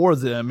model for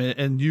them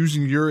and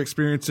using your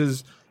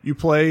experiences. You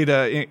played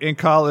in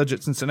college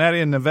at Cincinnati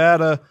and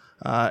Nevada,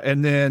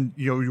 and then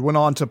you went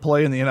on to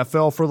play in the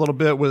NFL for a little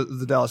bit with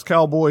the Dallas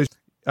Cowboys.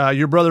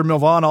 Your brother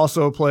Milvan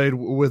also played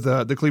with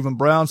the Cleveland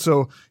Browns.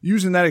 So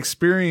using that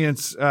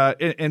experience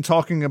and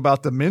talking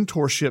about the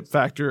mentorship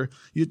factor,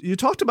 you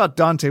talked about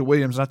Dante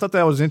Williams, and I thought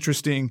that was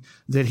interesting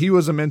that he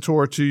was a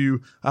mentor to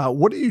you.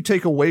 What do you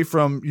take away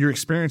from your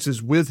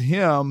experiences with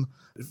him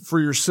for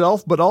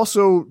yourself, but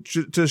also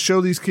to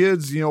show these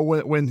kids, you know,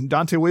 when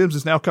Dante Williams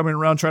is now coming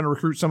around trying to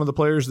recruit some of the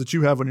players that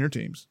you have on your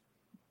teams?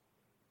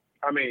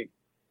 I mean,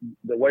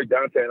 the way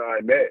Dante and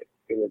I met,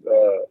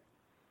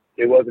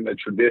 it wasn't a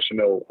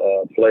traditional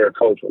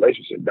player-coach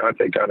relationship.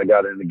 Dante kind of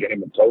got in the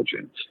game of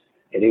coaching,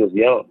 and he was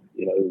young.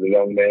 You know, he was a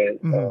young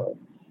man,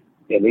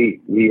 and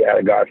he had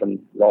a guy from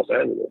Los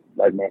Angeles,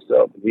 like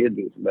myself, and he had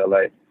dude from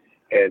LA.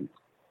 And,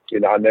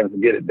 you know, I'll never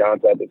forget it.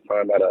 Dante at the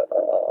time had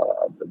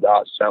a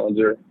Dodge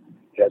Challenger.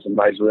 He had some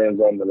nice rims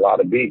on and a lot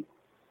of beat.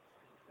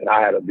 And I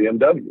had a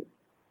BMW.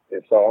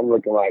 And so I'm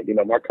looking like, you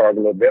know, my car's a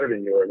little better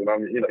than yours,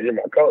 and you're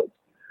my coach.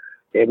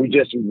 And we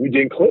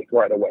didn't click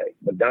right away.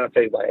 But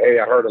Dante's like, hey,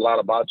 I heard a lot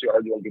about you. I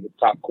heard you want to be the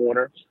top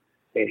corner.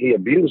 And he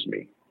abused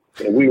me.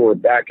 And we were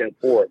back and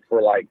forth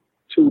for like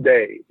 2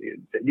 days.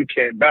 You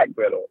can't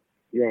backpedal.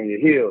 You're on your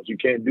heels. You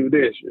can't do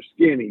this. You're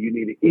skinny. You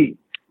need to eat.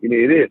 You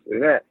need this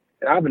and that.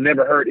 And I've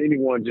never heard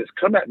anyone just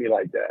come at me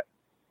like that.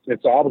 And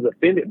so I was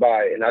offended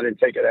by it. And I didn't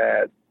take it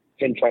as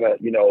him trying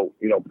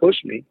to, push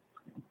me.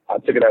 I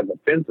took it as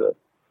offensive.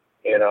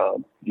 And, I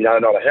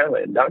didn't know how to handle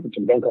it. And Dante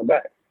told me, don't come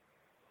back.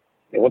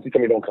 And once he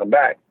told me don't come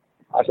back,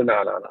 I said, no,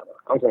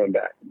 I'm coming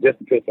back just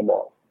to piss him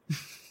off.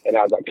 And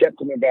as I kept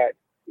coming back,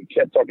 he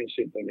kept talking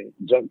shit to me,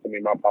 jumped to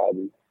me, my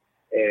apologies.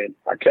 And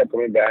I kept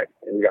coming back,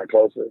 and we got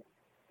closer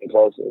and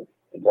closer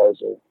and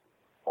closer.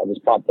 I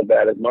just popped up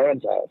at his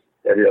mom's house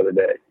every other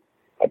day.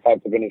 I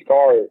popped up in his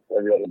car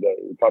every other day.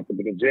 We popped up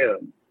in the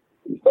gym.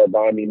 He started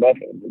buying me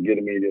muffins and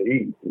getting me to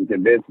eat. He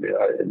convinced me.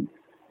 And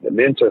the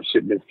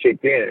mentorship just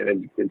kicked in,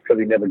 and it's because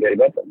he never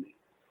gave up on me.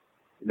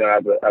 You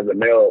know, as a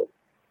male,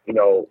 you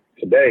know,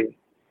 today,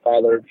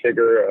 father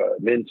figure,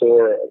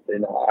 mentor, you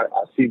know,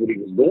 I see what he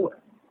was doing.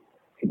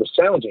 He was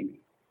challenging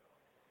me.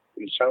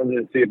 He was challenging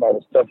me to see if I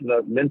was tough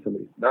enough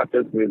mentally, not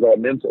physically, it's all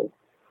mental.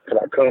 Can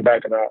I come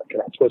back and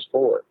can I push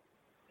forward?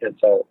 And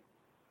so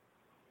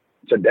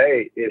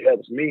today, it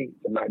helps me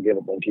to not give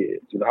up on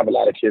kids. You know, I have a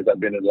lot of kids that have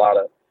been in a lot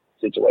of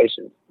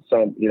situations,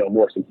 some, you know,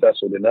 more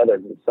successful than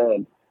others, and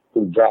some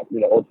who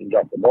ultimately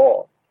dropped the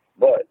ball.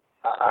 But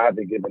I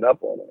haven't given up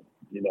on them.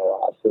 You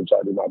know, I still try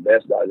to do my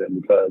best by them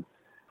because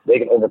they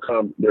can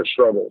overcome their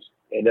struggles.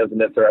 It doesn't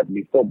necessarily have to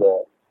be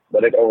football,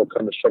 but they can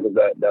overcome the struggles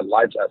that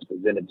life has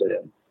presented to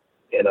them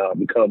and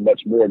become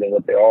much more than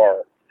what they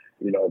are,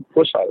 you know,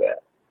 push out of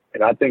that.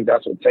 And I think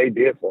that's what Tay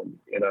did for me.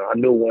 And I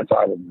knew once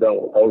I was done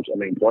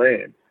with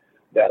playing,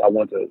 that I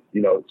want to,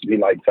 you know, to be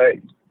like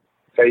Tay.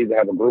 Tay used to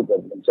have a group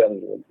of, I'm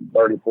telling you,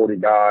 30, 40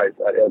 guys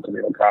at El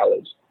Camino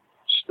College,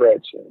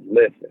 stretching,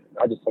 lifting.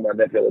 I just told my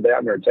nephew the other day, I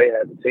remember Tay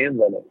had the 10s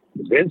on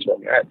the bench for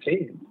me. I had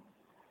 10s. And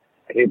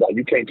he's like,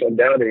 you can't come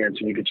down there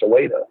until you get your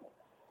weight up.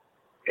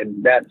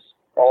 And that's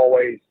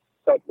always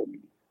stuck with me.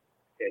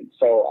 And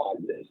so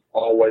I just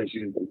always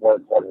use the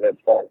work part of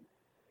that part.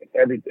 And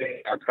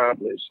everything I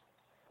accomplished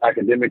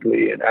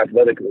academically and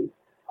athletically,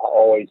 I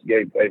always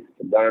gave thanks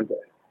to Dante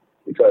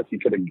because he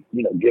could have,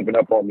 you know, given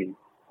up on me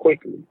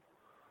quickly.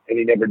 And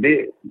he never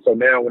did. So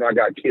now when I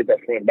got kids that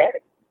come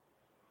back,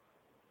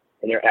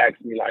 and they're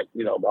asking me, like,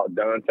 you know, about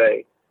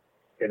Dante,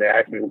 and they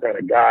ask me what kind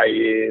of guy he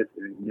is,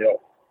 and,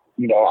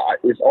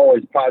 it's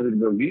always positive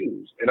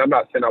reviews. And I'm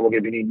not saying I will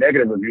give any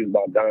negative reviews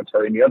about Dante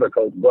or any other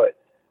coach, but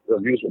the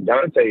reviews with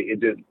Dante, it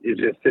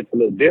just sits a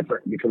little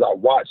different because I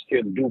watched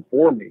him do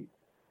for me.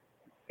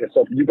 And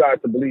so for you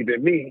guys to believe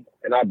in me,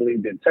 and I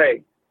believed in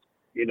Tay,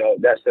 you know,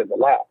 that says a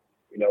lot.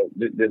 You know,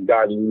 this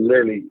guy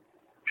literally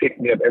picked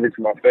me up every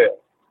time I fell.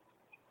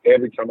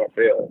 Every time I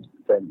fell,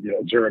 from, you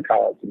know, during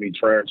college to me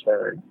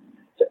transferring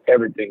to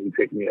everything, he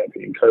picked me up.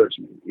 He encouraged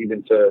me,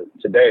 even to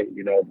today.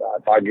 You know,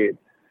 if I get,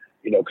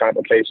 you know,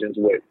 complications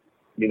with,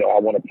 you know, I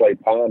want to play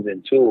palms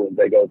in two, and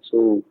they go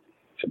 2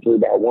 to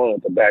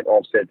 3-by-1 to back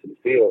offset to the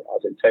field. I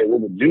said, Tay,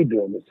 what would you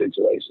do in this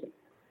situation?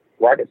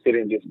 Where I could sit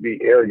and just be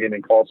arrogant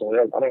and call someone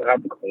else. I don't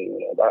have to clean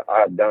it up.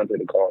 I have Dante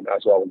to call, and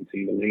that's why I want the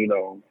team to lean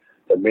on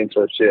the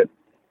mentorship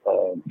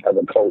as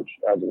a coach,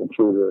 as a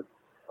recruiter,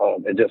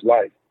 and just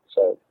life.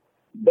 So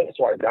that's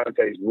why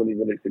Dante is really,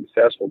 really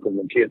successful, because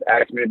when kids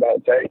ask me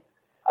about Tay,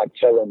 I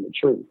tell them the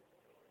truth.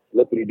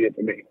 Look what he did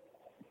for me.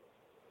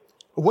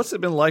 What's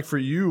it been like for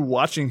you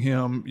watching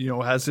him, you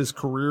know, as his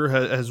career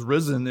has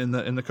risen in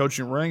the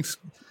coaching ranks?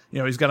 You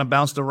know, he's kind of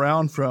bounced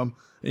around from,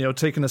 you know,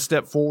 taking a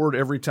step forward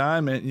every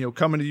time, and, you know,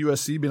 coming to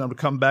USC, being able to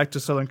come back to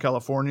Southern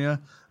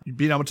California,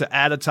 being able to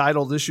add a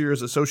title this year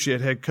as associate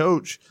head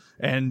coach,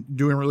 and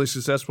doing really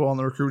successful on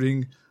the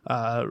recruiting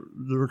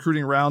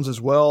rounds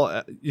as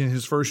well in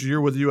his first year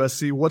with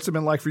USC. What's it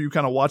been like for you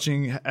kind of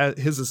watching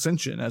his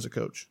ascension as a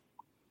coach?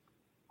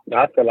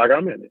 I feel like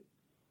I'm in it.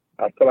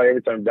 I feel like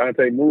every time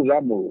Dante moves,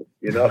 I move,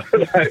 you know,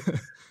 like,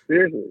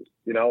 seriously,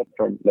 you know,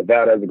 from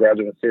Nevada as a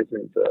graduate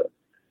assistant to,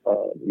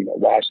 you know,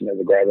 Washington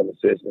as a graduate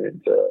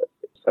assistant to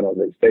San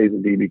Jose State as a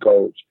DB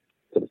coach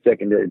to the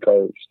secondary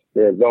coach,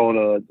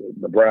 Arizona to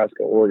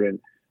Nebraska, Oregon.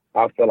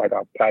 I feel like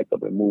I've packed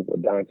up and moved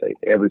with Dante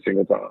every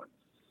single time.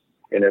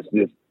 And it's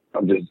just,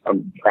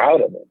 I'm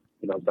proud of him.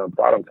 You know, I'm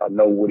proud of him because I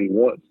know what he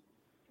wants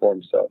for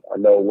himself. I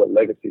know what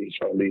legacy he's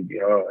trying to leave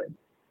behind.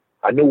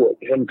 I knew what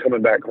him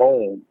coming back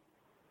home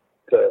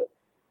to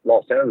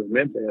Los Angeles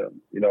meant to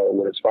him, you know,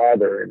 with his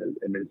father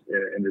and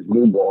his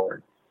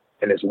newborn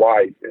and his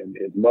wife and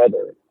his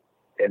mother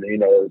and, you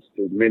know,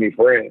 his many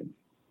friends.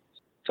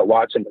 To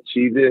watch him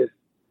achieve this,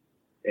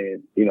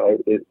 and, you know,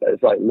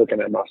 it's like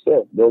looking at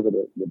myself. Those are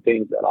the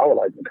things that I would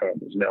like to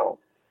accomplish. Now,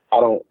 I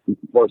don't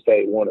per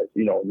se want to,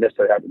 you know,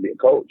 necessarily have to be a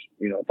coach.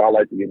 You know, if I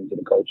like to get into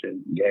the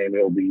coaching game,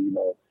 it'll be, you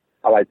know,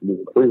 I like to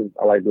do recruiting.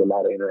 I like to do a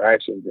lot of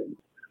interactions,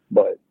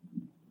 but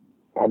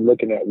I'm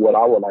looking at what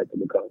I would like to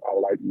become. I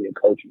would like to be a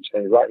coach and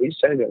change lives. He's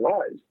changing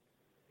lives,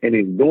 and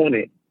he's doing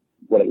it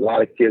with a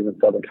lot of kids in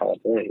Southern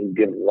California. He's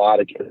giving a lot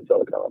of kids in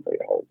Southern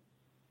California hope.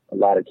 A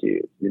lot of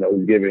kids. You know,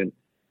 he's giving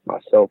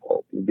myself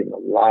hope. He's giving a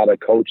lot of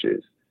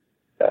coaches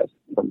that's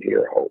from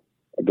here hope.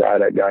 A guy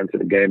that got into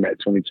the game at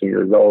 22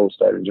 years old,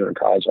 started junior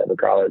college, after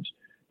college,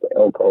 the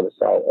Elko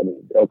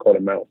to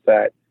Mount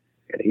Sac,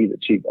 and he's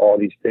achieved all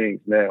these things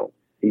now.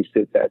 He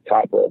sits at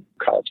top of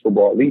college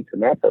football elite, in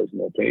my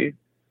personal opinion.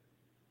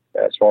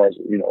 As far as,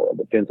 you know, a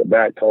defensive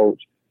back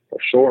coach, for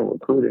sure, in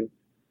recruiting,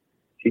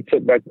 he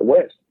took back the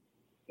West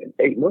in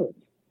 8 months.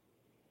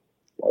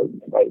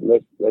 Like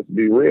let's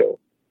be real.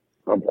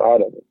 I'm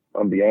proud of him.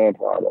 I'm beyond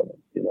proud of him.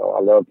 You know,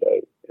 I love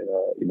that. And,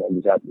 you know, I'm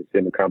just happy to see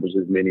him accomplish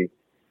as many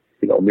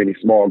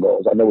small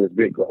goals. I know what his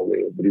big goal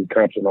is, but he's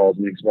accomplishing all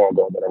his many small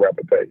goals at a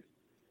rapid pace.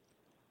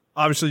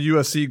 Obviously,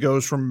 USC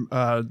goes from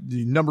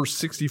the number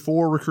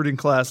 64 recruiting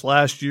class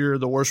last year,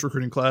 the worst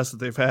recruiting class that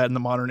they've had in the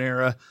modern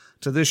era,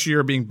 to this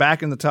year being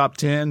back in the top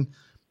 10.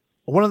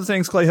 One of the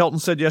things Clay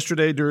Helton said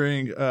yesterday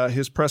during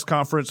his press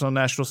conference on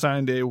National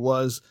Signing Day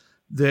was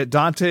that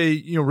Dante,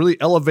 you know, really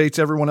elevates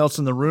everyone else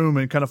in the room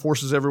and kind of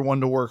forces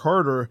everyone to work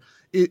harder.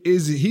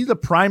 Is he the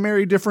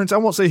primary difference? I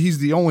won't say he's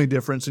the only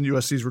difference in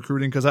USC's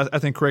recruiting, because I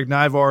think Craig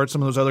Nivard,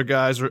 some of those other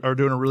guys are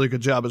doing a really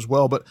good job as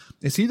well. But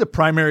is he the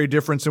primary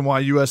difference in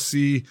why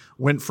USC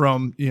went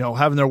from, you know,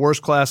 having their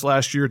worst class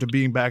last year to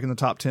being back in the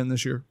top 10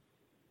 this year?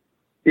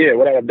 Yeah,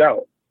 without a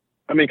doubt.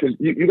 I mean, because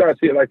you got to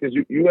see it like this.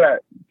 You had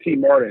T.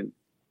 Martin.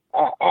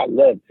 I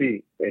love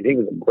T, and he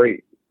was a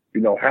great,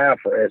 you know, half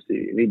for SC,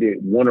 and he did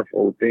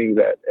wonderful things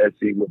at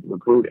SC with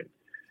recruiting.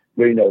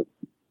 But, you know,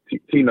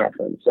 T not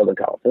from Southern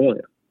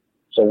California.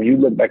 So when you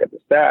look back at the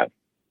staff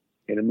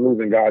and then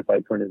losing guys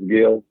like Prentice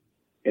Gill,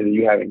 and then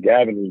you having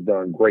Gavin, who's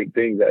done great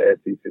things at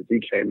SC since he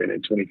came in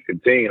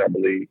 2015, I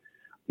believe,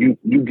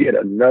 you get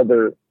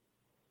another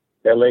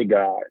LA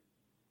guy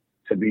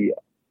to be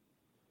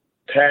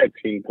a tag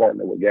team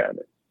partner with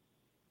Gavin.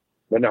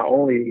 But not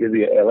only is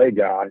he an LA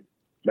guy,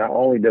 not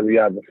only does he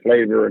have the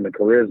flavor and the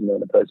charisma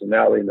and the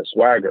personality and the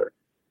swagger,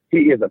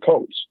 he is a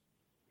coach.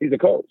 He's a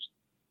coach.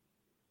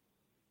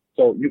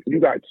 So you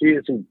got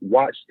kids who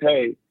watch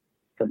Tay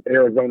from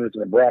Arizona to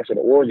Nebraska to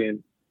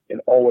Oregon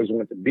and always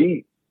want to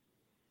be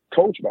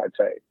coached by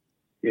Tay.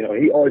 You know,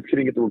 he always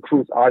couldn't get the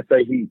recruits I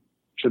say he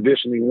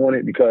traditionally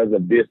wanted because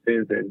of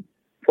distance and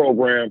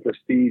program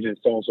prestige and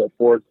so on and so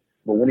forth.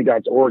 But when he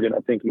got to Oregon,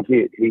 I think he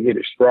hit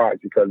his stride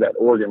because that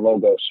Oregon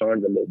logo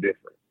shines a little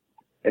different.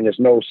 And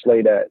there's no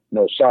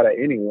shot at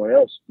anyone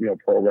else, you know,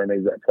 program they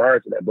was at prior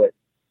to that, but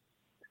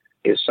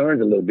it shines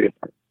a little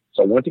different.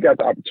 So once you got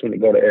the opportunity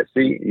to go to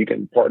SC, you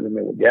can partner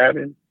me with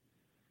Gavin,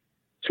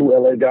 2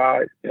 LA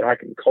guys, and I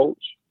can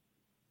coach.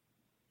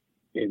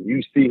 And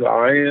you see who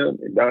I am,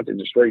 and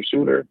Dante's a straight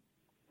shooter.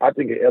 I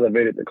think it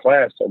elevated the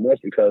class so much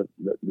because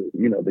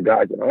the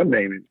guys that I'm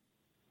naming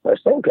are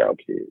SoCal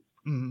kids.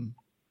 Mm-hmm.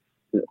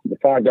 the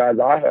 5 guys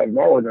I have in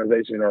my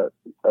organization are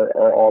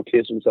all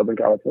kids from Southern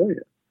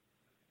California.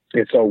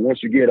 And so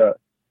once you get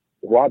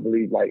who I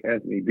believe like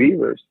Anthony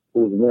Beavers,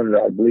 who was one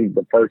of I believe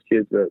the first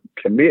kids to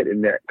commit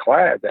in that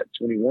class, that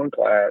 21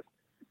 class,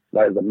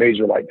 like a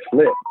major like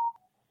flip,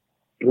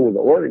 who was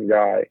an Oregon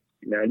guy.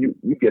 Now you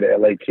get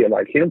an LA kid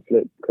like him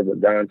flip because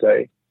of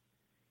Dante.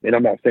 And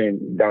I'm not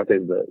saying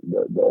Dante's the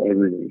only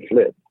reason he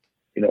flipped.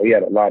 You know, he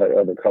had a lot of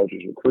other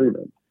coaches recruit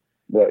him,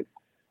 but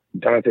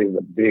Dante's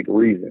a big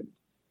reason.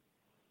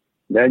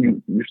 Now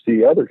you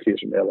see other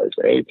kids from LA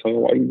say, "Hey, Tony,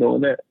 why are you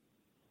doing that?"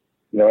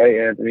 You know, "Hey,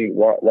 Anthony,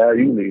 why are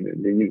you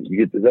leaving?" Then you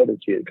get this other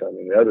kid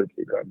coming, the other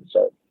kid coming.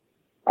 So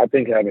I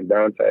think having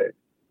Dante,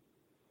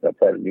 that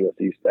part of the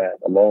USC staff,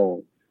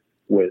 along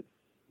with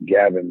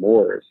Gavin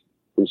Morris,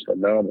 who's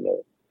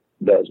phenomenal,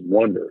 does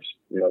wonders.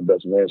 You know,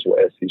 does wonders what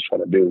SC's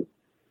trying to do.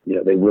 You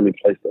know, they really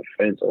placed a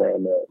fence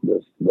around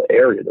the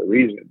area, the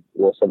region,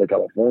 well, Southern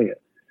California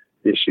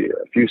this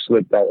year. A few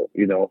slipped out,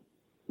 you know,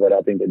 but I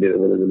think they did a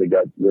really, really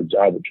good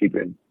job of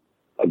keeping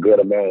a good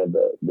amount of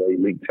the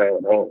elite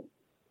talent home.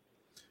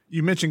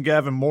 You mentioned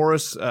Gavin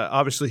Morris.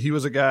 Obviously, he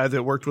was a guy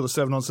that worked with a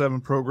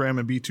 7-on-7 program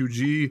in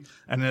B2G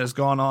and has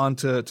gone on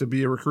to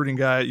be a recruiting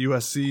guy at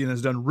USC and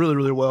has done really,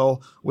 really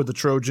well with the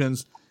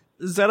Trojans.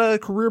 Is that a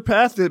career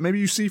path that maybe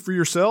you see for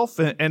yourself?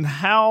 And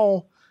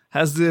how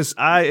has this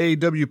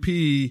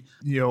IAWP,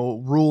 you know,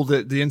 rule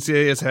that the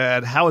NCAA has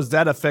had, how has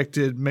that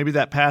affected maybe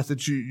that path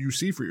that you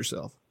see for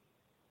yourself?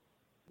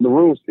 The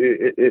rules,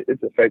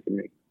 it's affected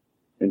me,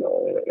 you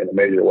know, in a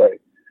major way.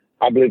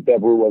 I believe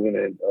that rule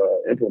wasn't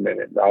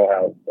implemented. I'll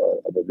have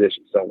a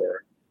position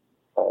somewhere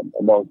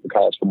amongst the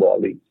college football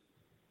leagues.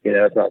 You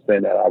know, that's not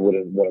saying that I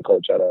wouldn't want to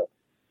coach at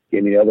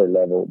any other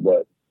level,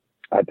 but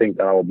I think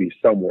that I will be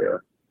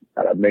somewhere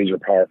at a major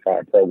Power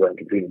 5 program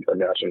competing for a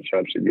national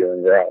championship year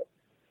in, year out.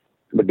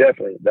 But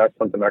definitely, that's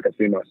something I can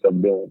see myself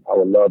doing. I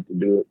would love to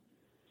do it.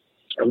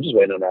 I'm just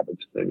waiting on an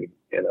opportunity.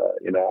 And,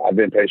 you know, I've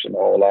been patient my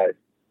whole life.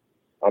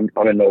 I'm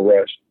in no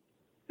rush.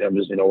 I'm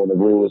just, you know, when the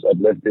rule is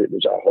uplifted,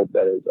 which I hope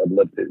that is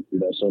uplifted, you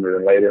know, sooner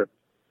than later,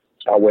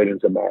 I'll wait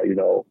until my, you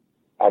know,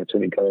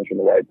 opportunity comes from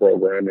the right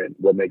program and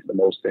what makes the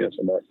most sense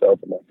for myself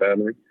and my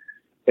family.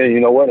 And you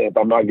know what? If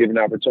I'm not given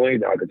the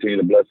opportunity, I'll continue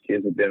to bless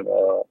kids within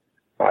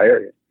my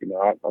area. You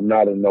know, I'm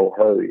not in no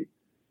hurry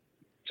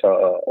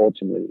to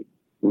ultimately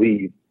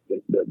leave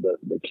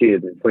the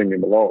kids and bring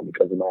them along,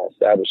 because my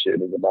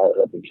establishment is about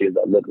helping kids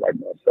that look like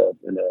myself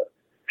and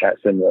have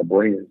similar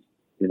brains,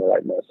 you know,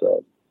 like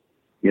myself.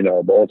 You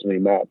know, but ultimately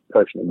my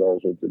personal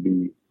goals are to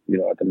be, you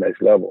know, at the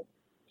next level.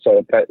 So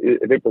if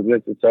it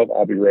presents itself,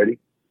 I'll be ready.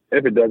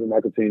 If it doesn't,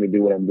 I'll continue to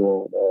do what I'm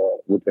doing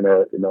within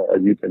our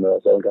youth in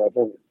Southern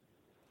California.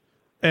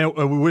 And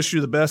we wish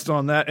you the best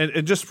on that.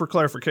 And just for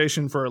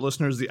clarification for our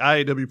listeners, the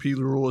IAWP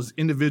rule is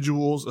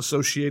individuals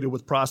associated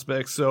with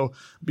prospects. So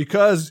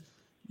because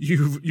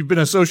you've been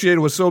associated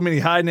with so many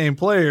high name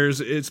players,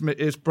 it's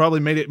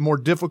probably made it more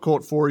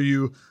difficult for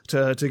you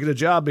to get a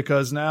job,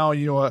 because now,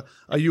 you know,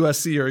 a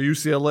USC or a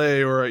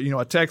UCLA or, you know,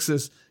 a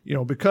Texas, you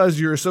know, because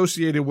you're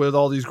associated with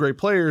all these great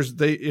players,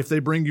 if they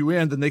bring you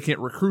in, then they can't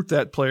recruit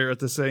that player at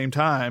the same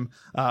time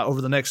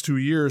over the next 2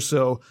 years.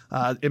 So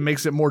it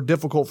makes it more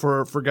difficult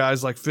for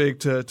guys like Fig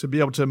to be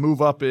able to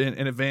move up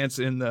and advance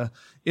in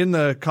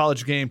the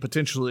college game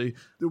potentially.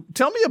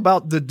 Tell me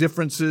about the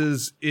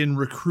differences in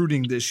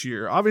recruiting this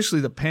year. Obviously,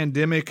 the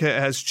pandemic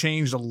has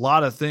changed a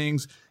lot of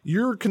things.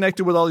 You're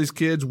connected with all these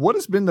kids. What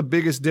has been the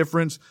biggest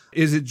difference?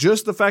 Is it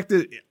just the fact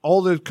that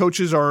all the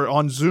coaches are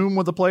on Zoom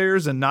with the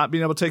players and not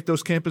being able to take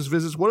those campus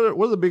visits? What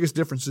are the biggest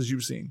differences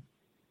you've seen?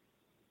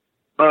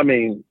 I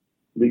mean,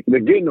 the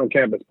getting on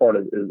campus part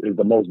is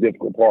the most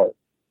difficult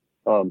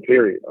part,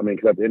 period. I mean,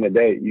 because at the end of the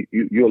day,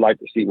 you'll like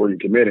to see where you're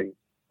committing.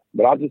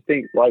 But I just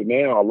think right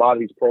now a lot of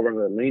these programs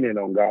are leaning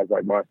on guys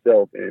like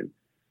myself and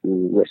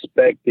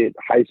respected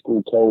high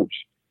school coach,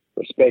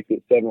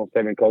 respected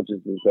 7-on-7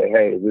 coaches, and say,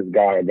 hey, is this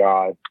guy a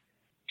guy?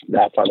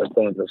 That's how they're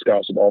playing for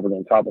scholarship offers,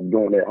 on top of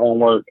doing their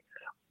homework,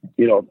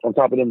 you know, on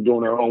top of them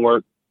doing their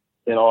homework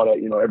and all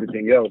that, you know,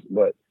 everything else.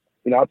 But,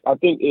 you know, I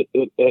think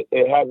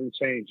it hasn't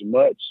changed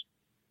much.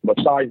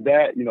 Besides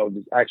that, you know,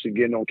 just actually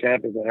getting on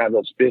campus and have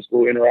those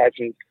physical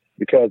interactions,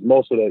 because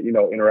most of the, you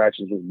know,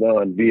 interactions is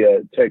done via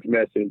text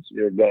message,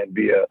 they're done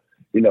via,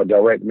 you know,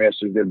 direct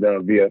message, they're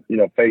done via, you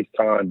know,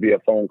 FaceTime, via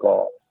phone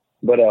call.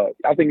 But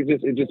I think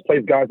it just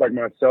plays guys like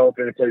myself,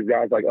 and it plays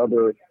guys like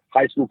other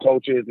high school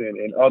coaches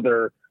and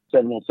other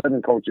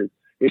 7-on-7 coaches.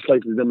 It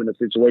places them in a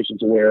situation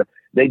to where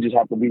they just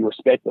have to be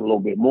respected a little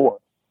bit more.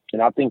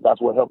 And I think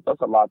that's what helped us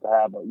a lot to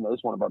have, you know,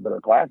 it's one of our better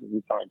classes.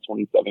 We signed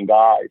 27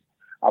 guys,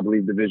 I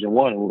believe, Division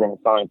I, and we're going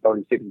to sign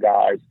 36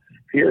 guys,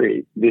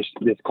 period, this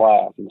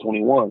class in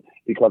 21,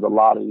 because a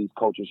lot of these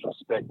coaches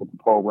respect what the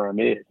program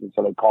is. And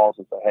so they call us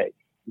and say, hey,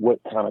 what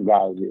kind of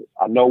guy is it?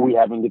 I know we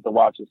haven't get to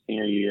watch his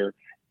senior year.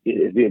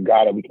 Is he a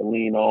guy that we can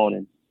lean on?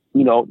 And,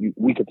 you know,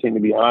 we continue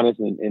to be honest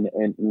and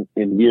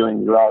year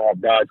in, year out,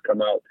 have guys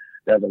come out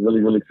that are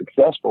really, really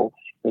successful.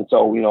 And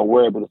so, you know,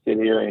 we're able to sit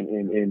here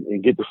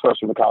and get the trust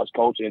from the college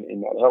coach, and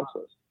that helps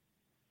us.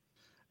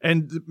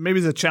 And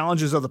maybe the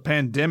challenges of the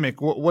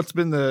pandemic. What's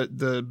been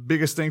the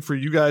biggest thing for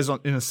you guys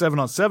in a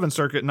 7-on-7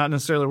 circuit? Not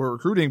necessarily with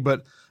recruiting,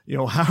 but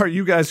how are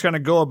you guys kind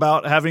of go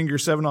about having your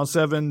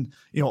 7-on-7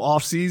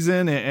 off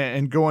season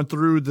and going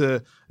through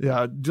the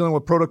dealing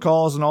with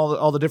protocols and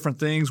all the different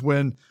things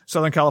when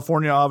Southern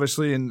California,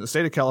 obviously, and the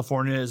state of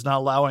California is not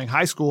allowing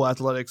high school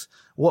athletics.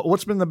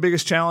 What's been the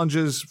biggest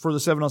challenges for the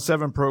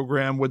 7-on-7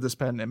 program with this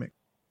pandemic?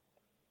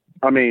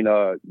 I mean,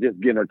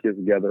 just getting our kids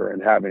together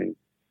and having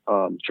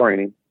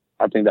training.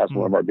 I think that's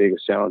one of our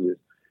biggest challenges.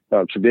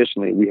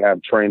 Traditionally, we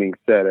have training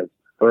set as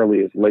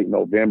early as late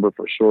November,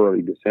 for sure,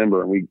 early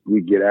December, and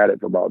we get at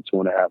it for about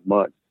 2.5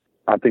 months.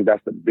 I think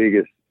that's the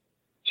biggest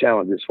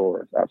challenges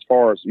for us. As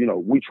far as,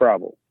 we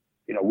travel.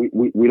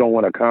 We don't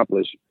want to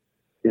accomplish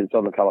in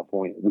Southern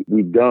California.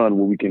 We've done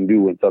what we can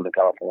do in Southern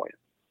California.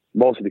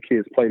 Most of the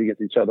kids played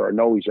against each other or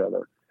know each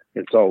other.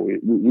 And so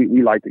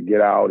we like to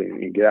get out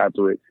and get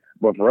after it.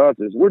 But for us,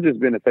 we're just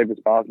being as safe as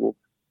possible.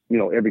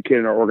 Every kid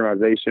in our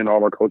organization,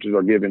 all our coaches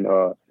are given,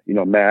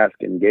 masks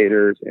and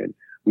gaiters, and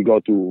we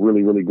go through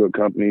really, really good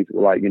companies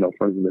like,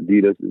 for instance,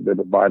 Adidas. They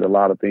provide a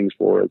lot of things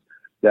for us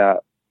that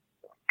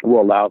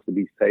will allow us to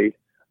be safe.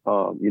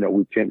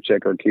 We temp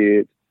check our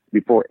kids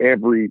before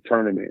every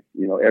tournament.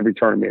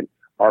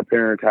 Our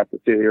parents have to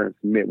sit here and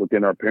submit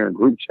within our parent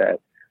group chat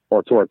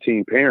or to our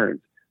team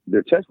parents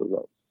their test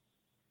results.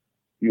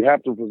 You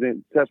have to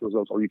present test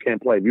results or you can't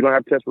play. If you don't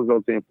have test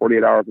results in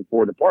 48 hours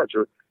before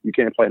departure, you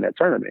can't play in that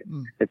tournament.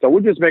 And so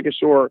we're just making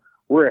sure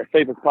we're as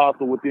safe as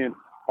possible within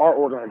our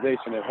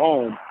organization at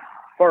home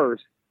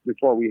first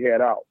before we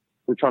head out.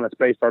 We're trying to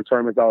space our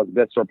tournaments out as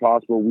best as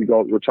possible.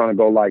 We're trying to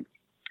go like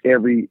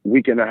every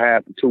week and a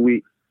half to 2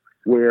 weeks,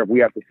 where if we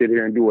have to sit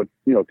here and do a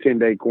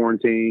 10-day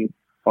quarantine,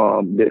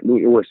 that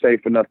we're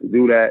safe enough to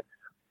do that.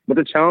 But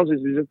the challenge is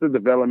just the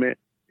development.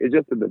 It's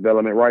just the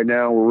development. Right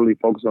now, we're really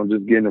focused on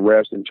just getting the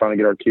rest and trying to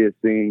get our kids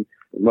seen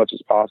as much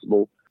as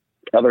possible.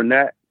 Other than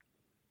that,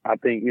 I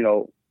think,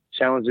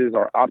 challenges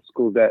are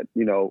obstacles that,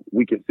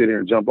 we can sit here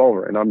and jump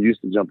over. And I'm used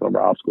to jumping over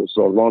obstacles.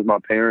 So as long as my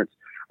parents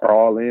are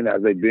all in,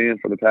 as they've been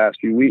for the past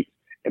few weeks,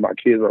 and my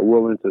kids are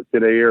willing to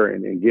sit here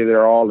and give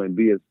their all and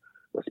be as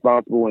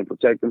responsible and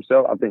protect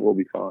themselves, I think we'll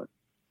be fine.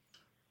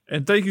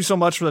 And thank you so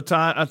much for the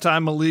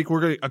time, Malik. We're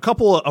going to a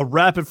couple of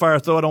rapid fire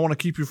throw. I don't want to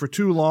keep you for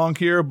too long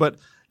here, but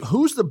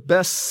who's the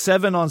best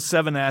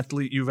 7-on-7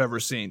 athlete you've ever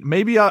seen?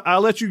 Maybe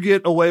I'll let you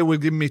get away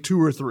with giving me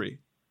 2 or 3.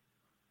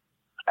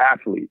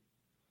 Athlete.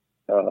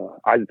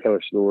 Isaac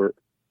Taylor Stewart.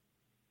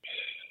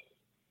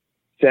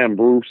 Sam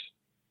Bruce.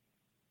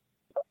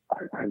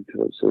 I've had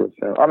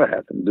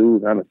some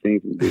dudes. I've seen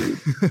some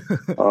dudes.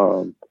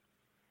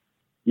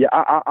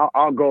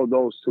 I'll go with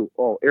those 2.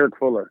 Oh, Eric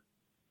Fuller.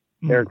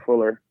 Eric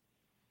Fuller.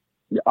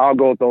 Yeah, I'll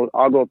go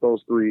with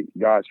those 3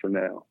 guys for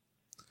now.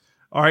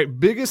 All right.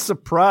 Biggest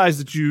surprise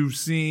that you've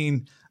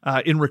seen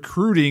in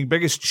recruiting,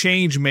 biggest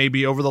change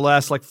maybe over the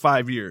last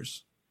 5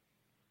 years?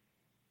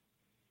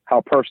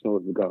 How personal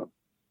it's become.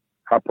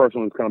 How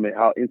personal it's become and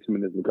how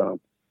intimate it's become.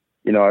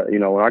 When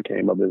I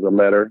came up, there's a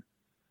letter.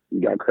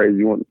 You got crazy.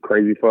 You went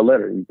crazy for a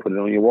letter. You put it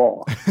on your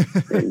wall.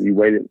 And you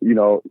waited,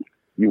 you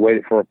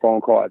waited for a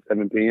phone call at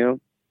 7 p.m.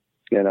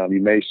 And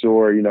you made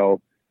sure, no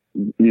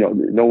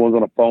one's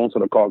on the phone so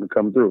the call can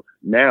come through.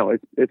 Now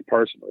it's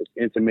personal. It's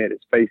intimate.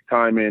 It's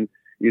FaceTiming.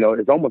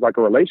 It's almost like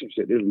a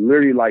relationship. It's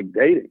literally like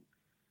dating.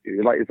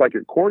 It's like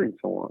you're courting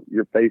someone.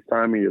 You're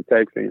FaceTiming, you're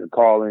texting, you're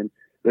calling,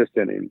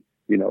 listening,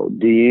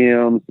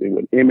 DMs and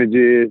with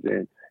images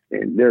and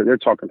they're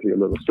talking to your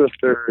little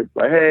sister. It's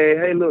like,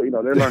 hey, look,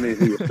 they're learning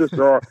who your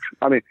sister are.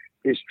 I mean,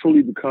 it's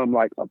truly become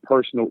like a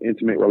personal,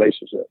 intimate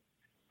relationship.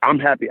 I'm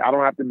happy I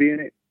don't have to be in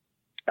it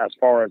as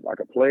far as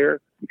like a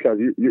player because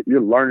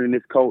you're learning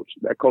this coach.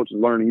 That coach is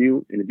learning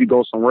you. And if you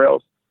go somewhere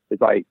else,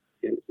 it's like,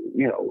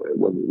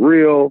 was it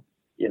real?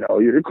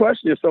 You're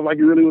questioning yourself like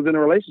you really was in a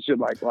relationship,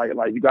 like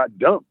you got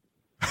dumped.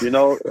 That's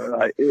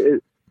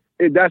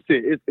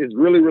it. It's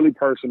really, really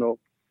personal.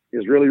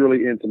 It's really,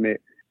 really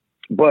intimate.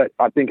 But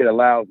I think it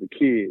allows the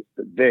kids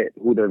to vet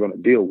who they're going to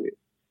deal with.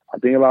 I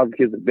think it allows the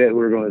kids to vet who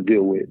they're going to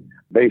deal with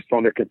based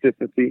on their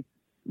consistency,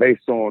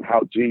 based on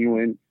how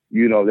genuine,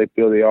 they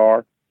feel they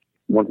are.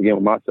 Once again,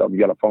 with myself, you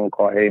got a phone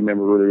call, hey, man,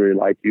 we really, really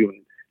like you.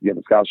 And you have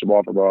a scholarship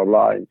offer, blah, blah,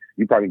 blah. And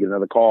you probably get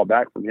another call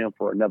back from him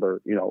for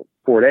another,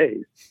 4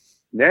 days.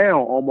 Now,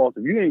 almost,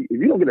 if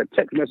you don't get a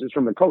text message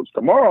from the coach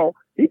tomorrow,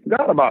 he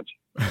forgot about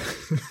you.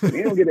 If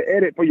you don't get an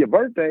edit for your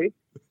birthday,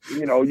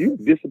 you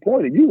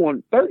disappointed. You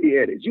want 30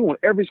 edits. You want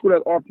every school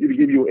that's offered you to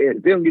give you an edit.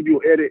 If they don't give you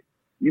an edit,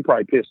 you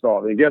probably pissed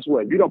off. And guess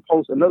what? If you don't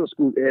post another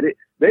school's edit,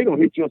 they going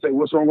to hit you and say,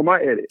 what's wrong with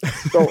my edit?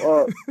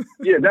 So,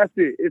 that's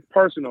it. It's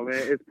personal,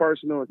 man. It's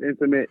personal. It's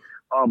intimate.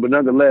 But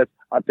nonetheless,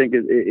 I think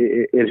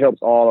it helps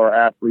all our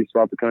athletes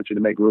throughout the country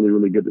to make really,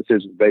 really good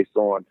decisions based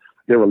on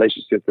their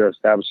relationships they're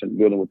establishing and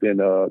building within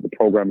the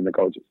program and the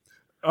coaches.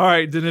 All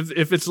right, then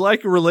if it's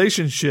like a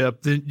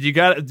relationship, then you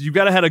got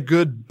to have a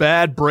good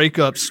bad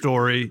breakup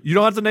story. You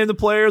don't have to name the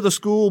player or the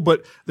school,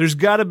 but there's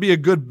got to be a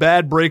good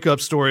bad breakup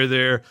story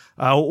there.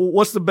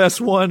 What's the best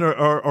one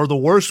or the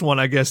worst one,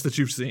 I guess, that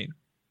you've seen?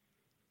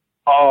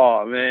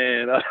 Oh,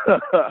 man.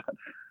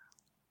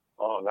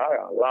 Oh, I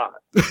got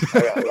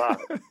a lot.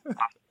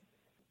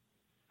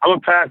 I'm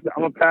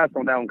gonna pass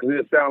on that one because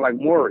it sounds like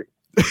Maury.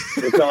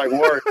 It sounds like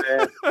Maury,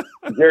 man.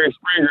 Jerry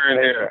Springer in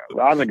here.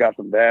 I done got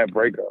some bad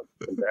breakups.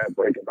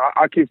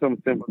 I keep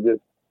something simple,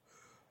 just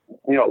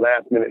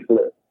last minute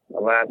flip.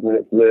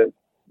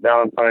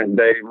 Valentine's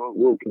Day.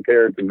 We'll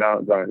compare it to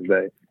Valentine's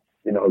Day.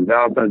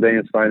 Valentine's Day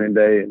and signing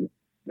day, and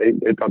they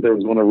thought they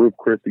was going to root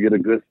Chris to get a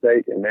good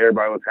steak, and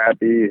everybody was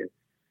happy. And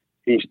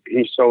he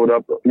showed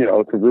up,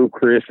 to root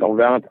Chris on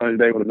Valentine's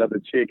Day with another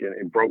chick, and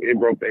it broke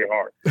their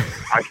heart.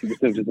 I keep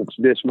it just a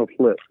traditional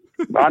flip.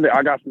 But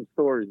I got some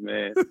stories,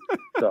 man.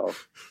 So.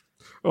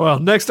 Well,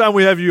 next time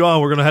we have you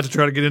on, we're going to have to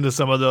try to get into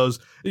some of those.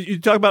 You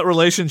talk about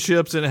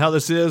relationships and how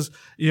this is.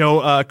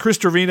 Chris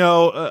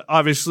Trevino,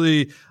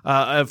 obviously,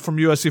 from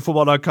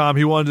USCFootball.com,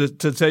 he wanted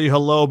to tell you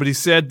hello, but he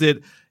said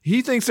that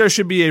he thinks there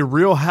should be a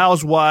Real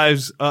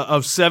Housewives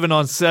of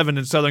 7-on-7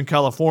 in Southern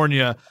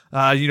California,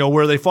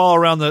 where they follow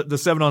around the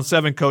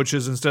 7-on-7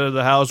 coaches instead of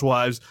the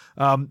housewives.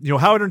 How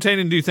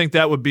entertaining do you think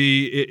that would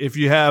be if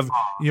you have,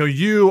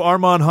 you,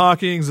 Armand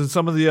Hawkins, and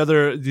some of the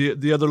other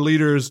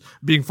leaders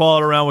being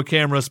followed around with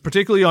cameras,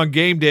 particularly on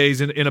game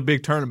days in a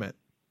big tournament?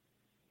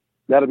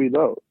 That'd be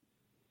dope.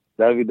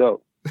 I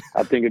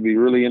think it'd be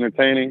really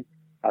entertaining.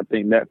 I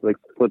think Netflix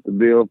put the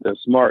bill. If they're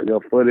smart,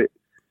 they'll foot it.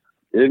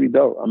 It'd be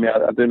dope. I mean,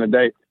 at the end of the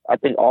day, I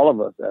think all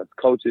of us as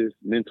coaches,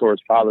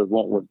 mentors, fathers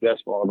want what's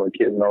best for all of our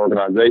kids in our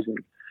organization.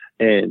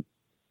 And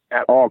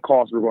at all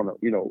costs, we're going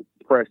to,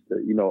 press to,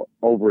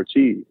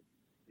 overachieve,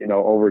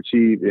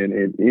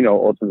 and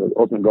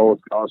ultimate goals,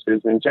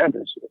 scholarships, and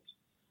championships.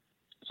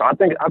 So I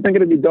think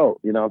it'd be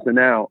dope, So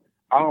now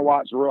I don't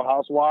watch Real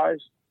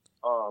Housewives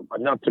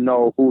enough to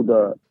know who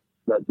the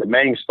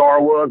main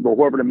star was, but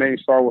whoever the main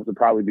star was would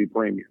probably be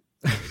premium.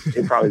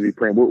 It'd probably be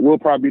premium. We'll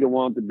probably be the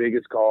one with the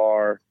biggest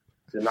car,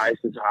 the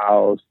nicest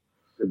house,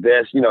 the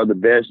best,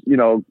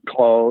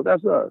 clothes.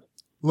 That's us.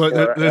 Look,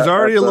 there's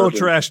already a little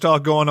trash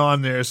talk going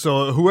on there.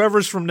 So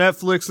whoever's from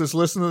Netflix that's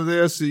listening to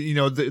this,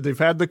 they've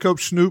had the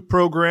Coach Snoop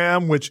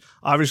program, which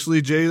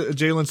obviously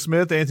Jalen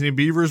Smith, Anthony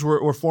Beavers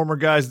were former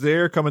guys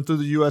there coming through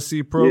the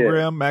USC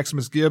program. Yeah.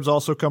 Maximus Gibbs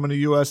also coming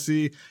to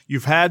USC.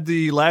 You've had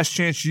the Last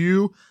Chance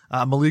U.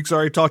 Malik's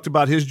already talked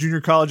about his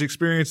junior college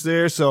experience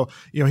there. So,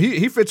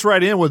 he fits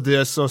right in with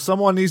this. So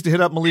someone needs to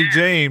hit up Malik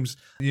James.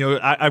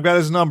 I've got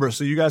his number,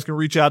 so you guys can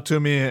reach out to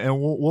me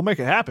and we'll make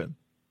it happen.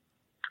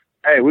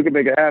 Hey, we can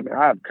make it happen.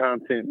 I have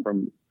content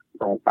from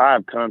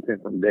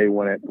day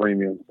one at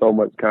Premium. So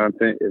much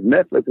content. If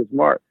Netflix is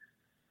smart,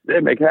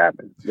 they'll make it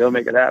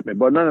happen.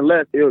 But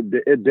nonetheless,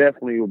 it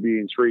definitely will be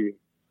intriguing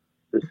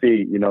to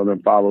see,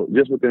 them follow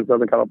just within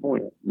Southern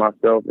California,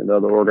 myself and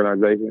other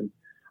organizations,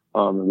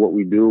 and what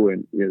we do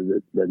and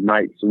the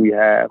nights we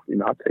have.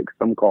 I take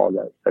some calls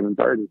at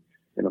 7:30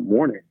 in the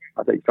morning.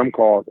 I take some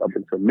calls up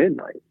until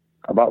midnight,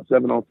 about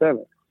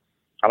 7-on-7.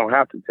 I don't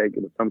have to take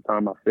it, but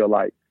sometimes I feel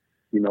like,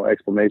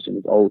 explanation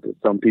is owed to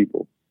some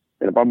people.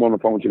 And if I'm on the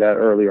phone with you that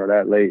early or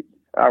that late,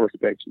 I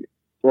respect you.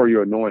 Or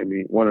you're annoying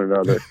me, one or the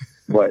other.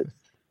 But,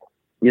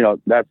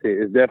 that's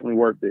it. It's definitely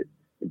worth it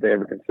if they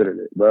ever considered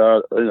it.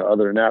 But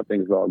other than that, I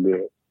think it's all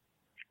good.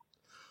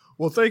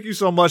 Well, thank you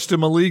so much to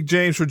Malik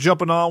James for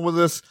jumping on with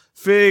us.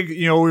 Fig,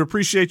 we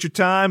appreciate your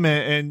time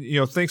and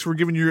thanks for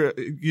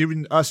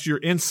giving us your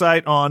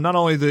insight on not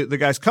only the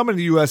guys coming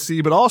to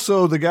USC, but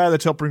also the guy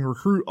that's helping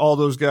recruit all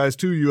those guys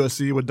to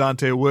USC with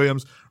Dante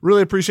Williams.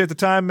 Really appreciate the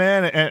time,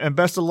 man, and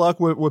best of luck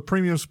with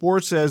Premium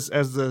Sports as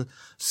the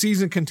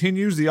season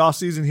continues, the off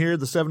season here,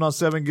 the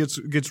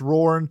 7-on-7 gets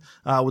roaring,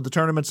 with the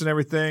tournaments and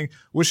everything.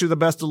 Wish you the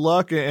best of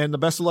luck and the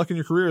best of luck in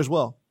your career as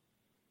well.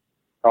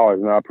 Oh,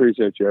 I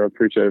appreciate you. I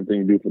appreciate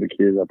everything you do for the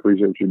kids. I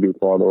appreciate what you do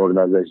for all the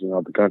organizations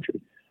out the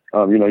country.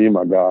 You're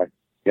my guy.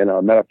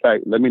 Matter of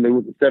fact, let me know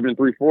with the 7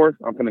 3/4.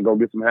 I'm gonna go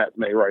get some hats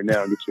made right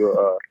now and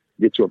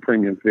get you a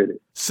premium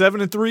fitted.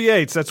 7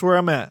 3/8. That's where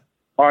I'm at.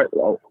 All right,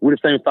 well, we're the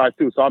same size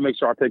too, so I'll make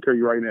sure I take care of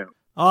you right now.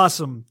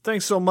 Awesome.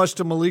 Thanks so much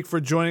to Malik for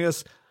joining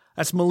us.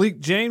 That's Malik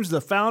James, the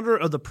founder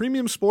of the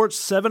Premium Sports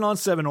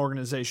 7-on-7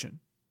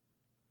 organization.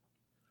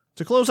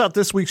 To close out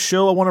this week's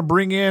show, I want to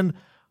bring in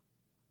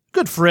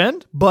good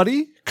friend,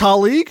 buddy,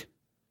 colleague,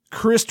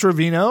 Chris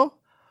Trevino.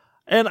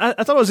 And I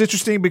thought it was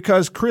interesting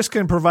because Chris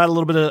can provide a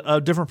little bit of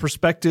a different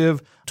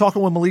perspective.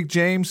 Talking with Malik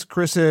James,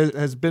 Chris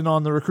has been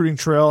on the recruiting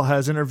trail,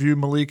 has interviewed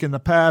Malik in the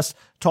past,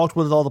 talked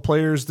with all the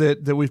players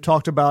that we've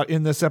talked about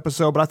in this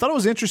episode. But I thought it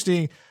was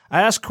interesting.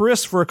 I asked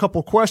Chris for a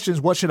couple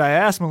questions. What should I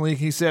ask Malik?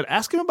 He said,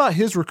 ask him about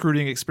his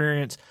recruiting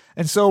experience.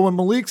 And so when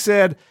Malik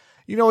said,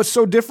 it's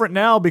so different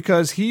now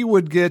because he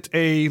would get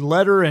a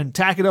letter and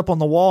tack it up on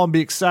the wall and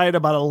be excited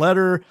about a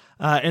letter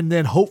and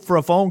then hope for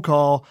a phone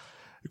call.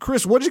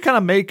 Chris, what did you kind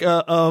of make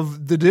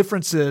of the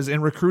differences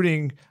in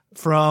recruiting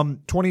from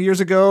 20 years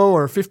ago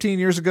or 15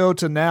 years ago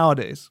to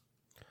nowadays?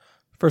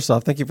 First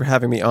off, thank you for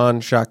having me on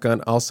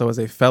Shotgun. Also, as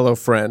a fellow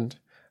friend,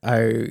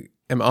 I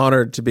am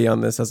honored to be on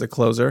this as a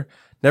closer.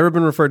 Never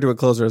been referred to a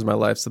closer as my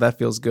life, so that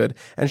feels good.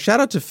 And shout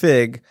out to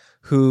Fig,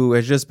 who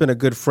has just been a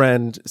good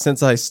friend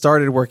since I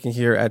started working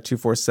here at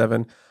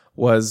 247.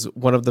 was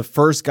one of the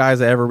first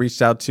guys I ever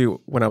reached out to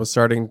when I was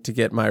starting to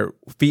get my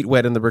feet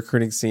wet in the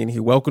recruiting scene. He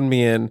welcomed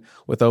me in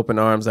with open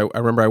arms. I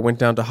remember I went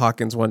down to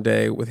Hawkins one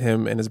day with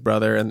him and his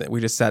brother, and we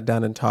just sat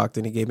down and talked,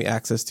 and he gave me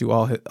access to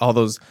all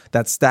those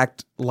that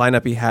stacked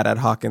lineup he had at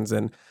Hawkins,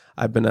 and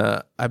I've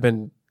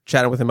been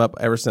chatting with him up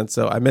ever since.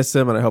 So I miss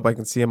him, and I hope I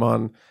can see him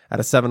at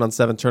a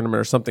 7-on-7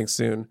 tournament or something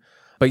soon.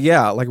 But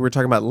yeah, like we were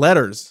talking about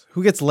letters.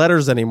 Who gets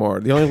letters anymore?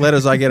 The only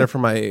letters I get are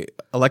from my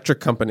electric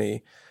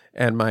company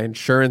and my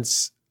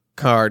insurance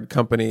card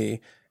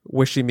company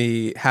wishing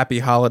me happy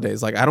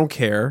holidays. Like, I don't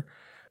care.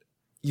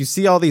 You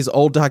see all these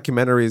old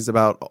documentaries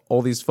about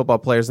all these football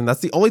players, and that's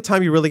the only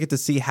time you really get to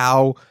see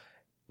how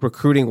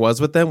recruiting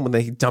was with them, when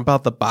they dump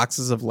out the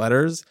boxes of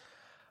letters.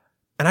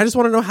 And I just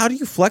want to know, how do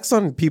you flex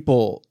on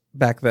people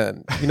back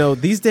then? You know,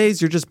 these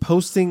days you're just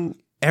posting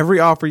every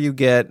offer you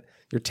get.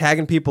 You're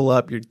tagging people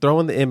up. You're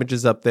throwing the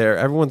images up there.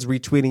 Everyone's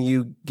retweeting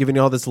you, giving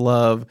you all this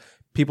love.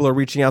 People are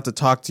reaching out to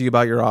talk to you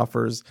about your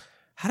offers.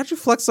 How did you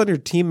flex on your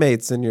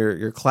teammates and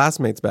your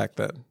classmates back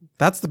then?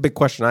 That's the big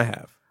question I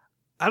have.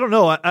 I don't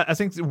know. I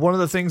think one of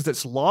the things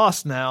that's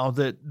lost now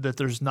that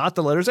there's not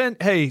the letters. And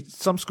hey,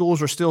 some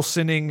schools are still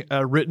sending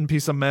a written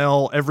piece of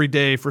mail every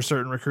day for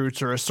certain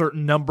recruits, or a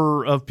certain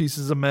number of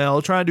pieces of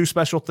mail, trying to do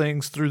special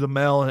things through the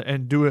mail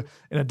and do it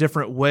in a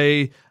different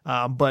way.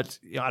 But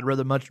I'd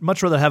rather much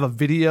rather have a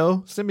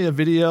video. Send me a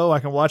video I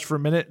can watch for a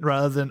minute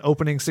rather than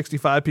opening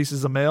 65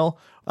 pieces of mail.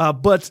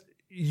 But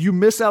you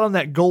miss out on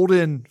that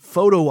golden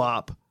photo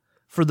op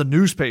for the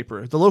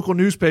newspaper. The local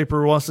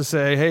newspaper wants to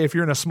say, hey, if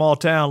you're in a small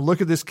town,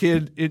 look at this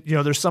kid.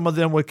 There's some of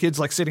them with kids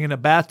like sitting in a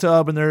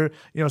bathtub, and they're,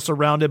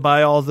 surrounded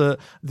by all the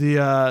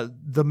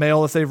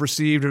mail that they've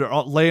received, or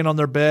all laying on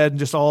their bed and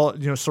just all,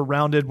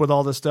 surrounded with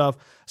all this stuff.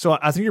 So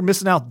I think you're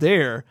missing out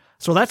there.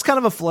 So that's kind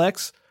of a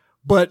flex.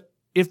 But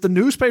if the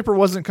newspaper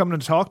wasn't coming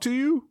to talk to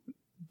you,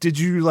 did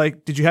you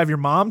have your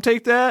mom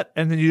take that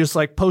and then you just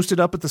like post it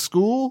up at the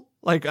school?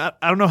 Like, I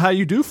don't know how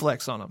you do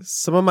flex on them.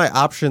 Some of my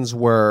options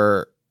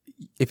were,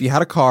 if you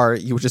had a car,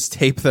 you would just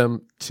tape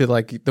them to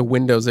like the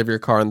windows of your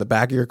car, in the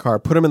back of your car,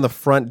 put them in the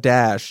front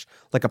dash,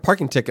 like a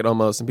parking ticket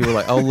almost. And people are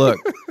like, oh, look,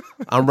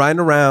 I'm riding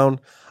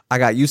around. I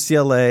got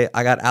UCLA.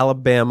 I got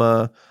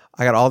Alabama.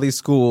 I got all these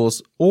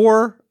schools.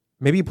 Or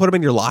maybe you put them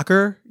in your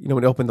locker.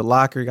 When you open the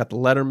locker, you got the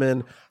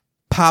Letterman.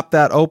 Pop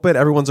that open.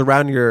 Everyone's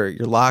around your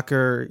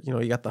locker.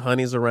 You got the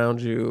honeys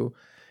around you.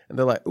 And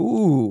they're like,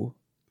 ooh,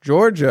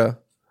 Georgia.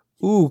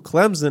 Ooh,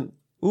 Clemson.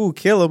 Ooh,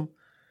 kill them.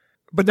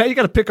 But now you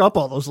got to pick up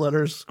all those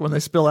letters when they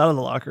spill out of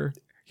the locker.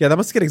 Yeah, that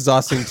must get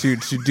exhausting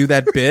to do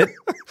that bit,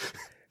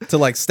 to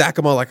like stack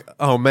them all. Like,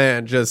 oh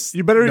man, just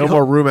no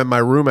more room at my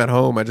room at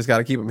home. I just got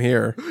to keep them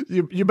here.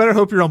 You better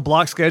hope you're on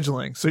block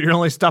scheduling, so you're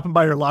only stopping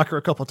by your locker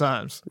a couple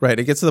times. Right.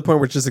 It gets to the point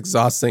where it's just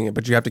exhausting,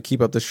 but you have to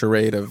keep up the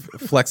charade of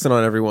flexing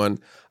on everyone.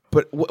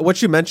 But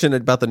what you mentioned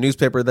about the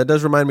newspaper, that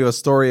does remind me of a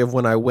story of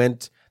when I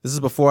went. This is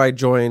before I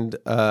joined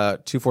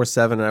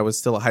 247, and I was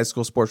still a high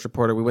school sports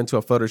reporter. We went to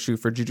a photo shoot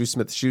for Juju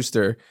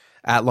Smith-Schuster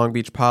at Long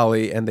Beach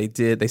Poly, and they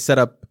did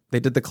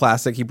the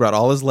classic. He brought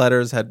all his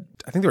letters, I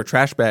think they were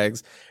trash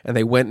bags, and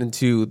they went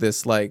into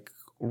this like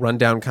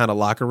rundown kind of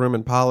locker room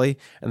in Poly,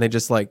 and they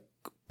just like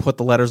put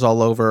the letters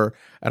all over.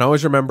 And I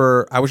always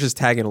remember I was just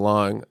tagging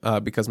along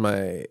because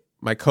my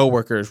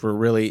coworkers were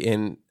really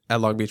in at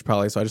Long Beach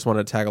Poly, so I just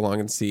wanted to tag along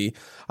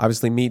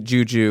and meet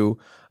Juju.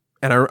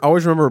 And I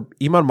always remember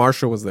Iman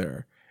Marshall was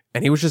there,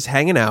 and he was just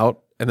hanging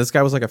out. And this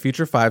guy was like a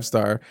future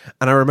 5-star.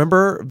 And I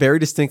remember very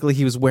distinctly,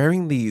 he was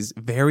wearing these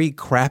very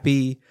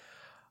crappy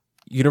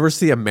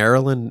University of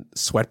Maryland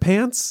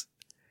sweatpants.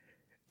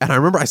 And I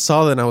remember I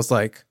saw that and I was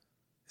like,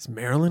 is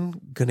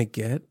Maryland going to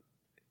get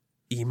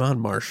Iman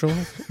Marshall?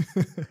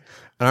 And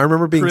I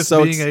remember being Chris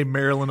being a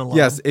Maryland alum.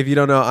 Yes, if you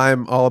don't know,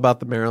 I'm all about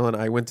the Maryland.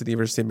 I went to the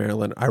University of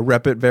Maryland. I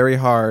rep it very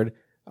hard.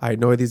 I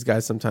annoy these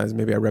guys sometimes.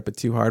 Maybe I rep it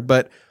too hard.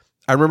 But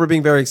I remember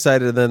being very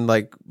excited. And then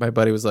like my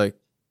buddy was like,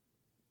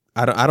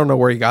 I don't know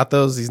where he got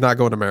those. He's not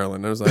going to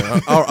Maryland. I was like,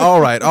 oh,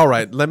 all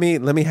right. Let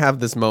me have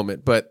this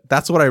moment. But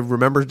that's what I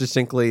remember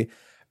distinctly,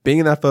 being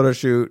in that photo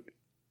shoot.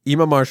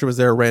 Iman Marshall was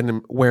there,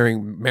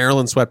 wearing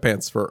Maryland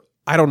sweatpants for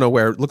I don't know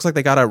where. It looks like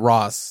they got at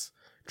Ross,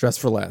 dressed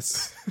for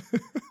less.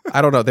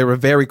 I don't know. They were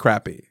very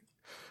crappy.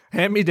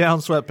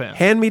 Hand-me-down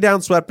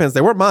sweatpants.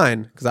 They weren't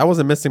mine because I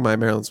wasn't missing my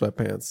Maryland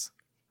sweatpants.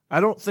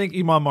 I don't think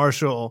Iman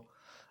Marshall,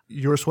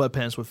 your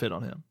sweatpants would fit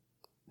on him.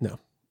 No.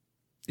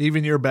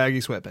 Even your baggy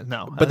sweatpants.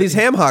 No. But these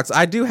ham hocks,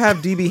 I do have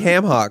DB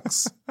ham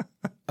hocks.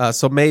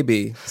 So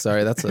maybe.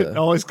 Sorry, it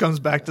always comes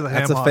back to the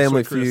ham hocks. That's a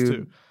Family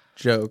Feud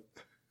joke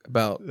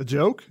about a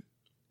joke?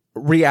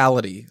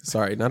 Reality.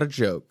 Sorry, not a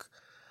joke.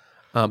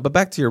 But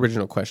back to your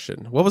original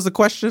question. What was the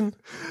question?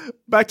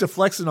 Back to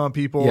flexing on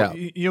people. Yeah.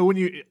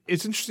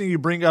 It's interesting you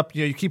bring up,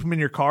 you keep them in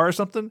your car or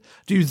something.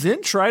 Do you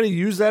then try to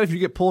use that if you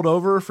get pulled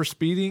over for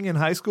speeding in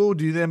high school?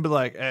 Do you then be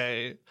like,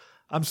 hey,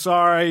 I'm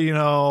sorry,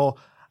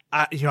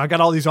 I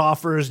got all these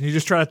offers, and you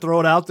just try to throw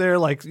it out there,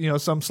 like,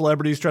 some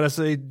celebrities try to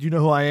say, do you know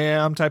who I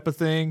am, type of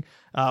thing,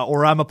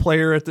 or I'm a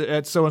player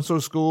at so and so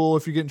school.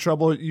 If you get in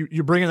trouble,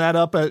 you're bringing that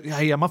up.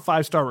 Hey, I'm a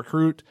 5-star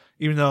recruit,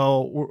 even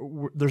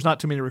though there's not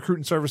too many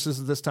recruiting services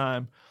at this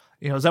time.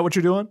 Is that what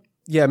you're doing?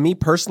 Yeah, me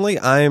personally,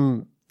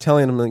 I'm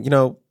telling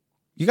them,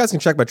 you guys can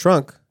check my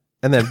trunk,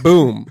 and then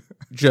boom,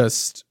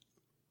 just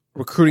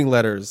recruiting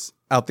letters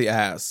out the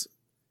ass.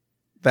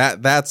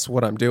 That's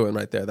what I'm doing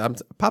right there.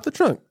 Pop the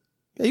trunk.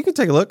 Yeah, you can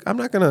take a look. You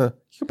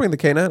can bring the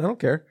K9. I don't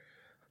care.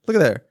 Look at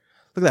there.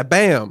 Look at that.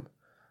 Bam.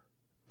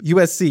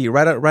 USC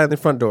right in the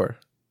front door.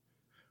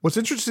 What's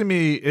interesting to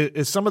me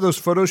is some of those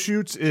photo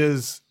shoots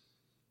is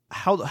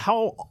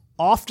how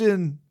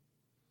often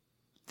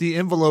the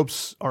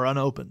envelopes are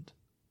unopened.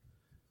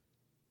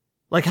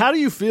 Like, how do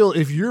you feel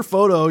if your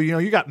photo,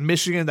 you got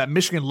Michigan, that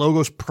Michigan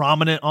logo's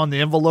prominent on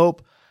the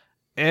envelope,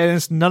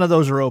 and none of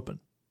those are open?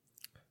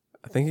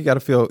 I think you got to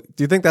feel.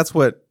 Do you think that's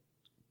what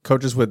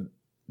coaches would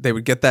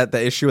get that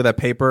issue of that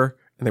paper,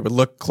 and they would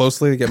look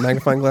closely to get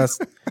magnifying glass?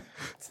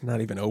 It's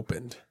not even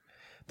opened.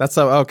 That's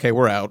okay.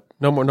 We're out.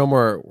 No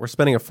more. We're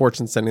spending a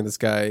fortune sending this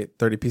guy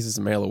 30 pieces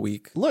of mail a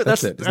week. Look,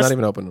 that's it. It's not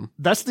even open them.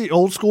 That's the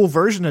old school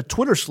version of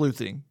Twitter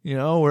sleuthing.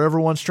 Where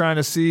everyone's trying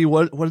to see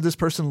what did this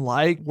person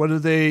like, what do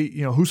they,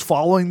 who's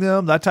following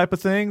them, that type of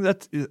thing.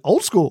 That's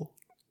old school.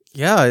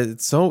 Yeah,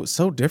 it's so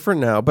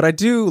different now. But I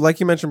do, like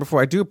you mentioned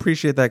before, I do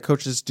appreciate that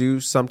coaches do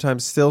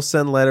sometimes still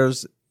send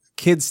letters.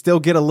 Kids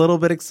still get a little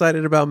bit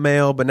excited about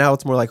mail, but now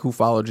it's more like who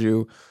followed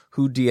you,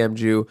 who DM'd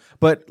you.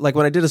 But like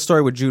when I did a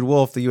story with Jude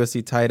Wolf, the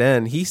USC tight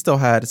end, he still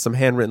had some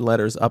handwritten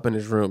letters up in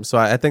his room. So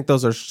I think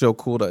those are still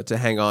cool to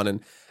hang on. And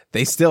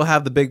they still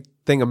have the big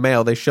thing of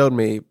mail they showed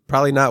me.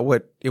 Probably not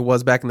what it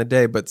was back in the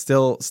day, but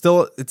still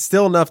it's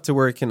still enough to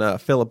where it can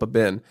fill up a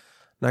bin.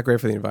 Not great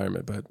for the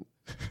environment, but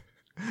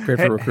great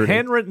for recruiting.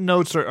 Handwritten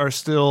notes are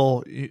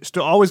still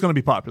always going to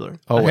be popular.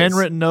 Always. A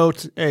handwritten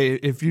note, hey,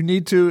 if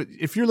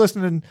you're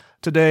listening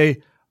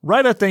today,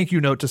 write a thank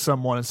you note to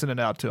someone and send it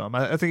out to them.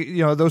 I think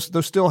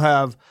those still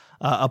have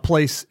a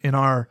place in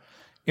our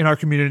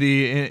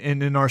community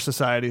and in our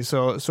society.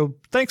 So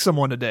thank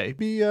someone today.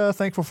 Be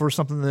thankful for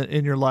something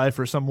in your life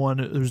or someone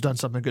who's done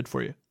something good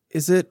for you.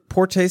 Is it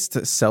poor taste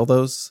to sell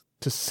those?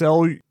 To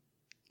sell?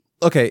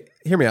 Okay,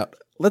 hear me out.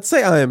 Let's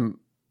say I'm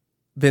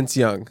Vince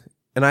Young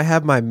and I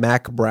have my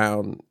Mac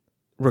Brown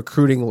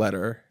recruiting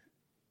letter.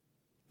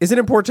 Is it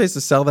in poor taste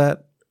to sell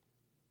that?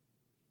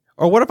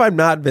 Or what if I'm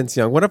not Vince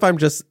Young? What if I'm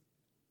just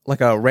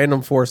like a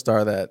random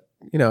 4-star that,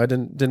 I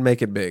didn't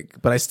make it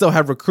big, but I still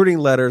have recruiting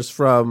letters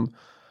from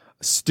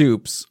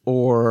Stoops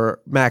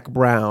or Mac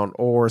Brown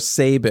or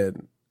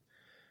Saban.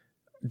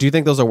 Do you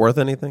think those are worth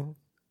anything?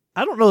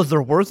 I don't know if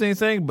they're worth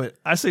anything, but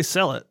I say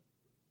sell it.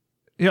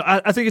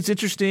 I think it's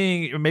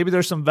interesting. Maybe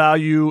there's some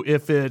value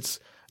if it's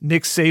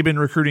Nick Saban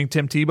recruiting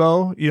Tim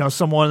Tebow,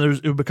 someone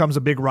who becomes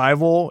a big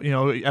rival,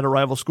 at a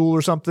rival school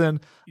or something.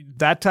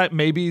 That type,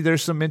 maybe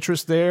there's some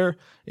interest there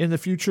in the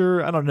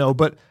future. I don't know.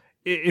 But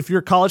if you're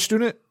a college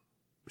student,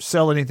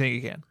 sell anything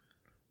you can.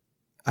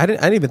 I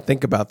didn't even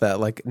think about that.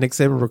 Like Nick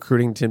Saban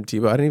recruiting Tim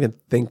Tebow. I didn't even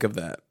think of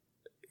that.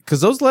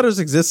 Because those letters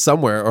exist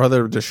somewhere or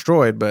they're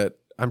destroyed, but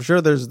I'm sure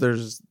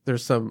there's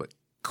some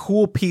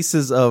cool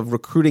pieces of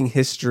recruiting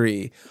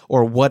history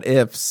or what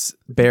ifs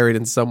buried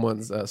in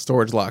someone's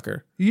storage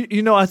locker.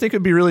 I think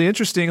it'd be really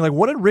interesting. Like,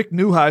 what did Rick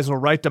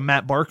Neuheisel write to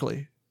Matt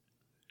Barkley?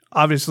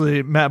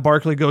 Obviously, Matt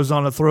Barkley goes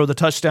on to throw the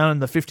touchdown in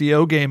the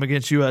 50-0 game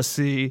against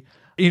USC.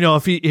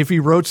 If he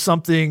wrote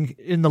something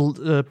in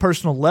the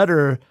personal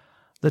letter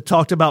that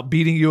talked about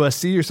beating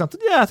USC or something,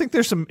 yeah, I think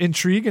there's some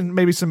intrigue and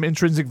maybe some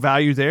intrinsic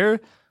value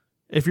there.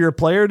 If you're a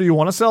player, do you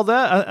want to sell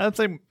that? I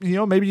think,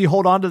 maybe you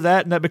hold on to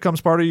that and that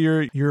becomes part of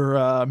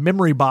your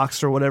memory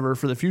box or whatever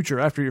for the future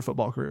after your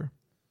football career.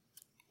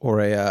 Or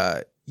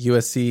a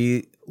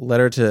USC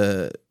letter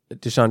to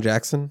Deshaun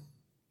Jackson.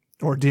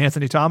 Or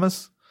DeAnthony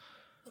Thomas.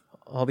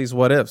 All these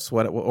what ifs.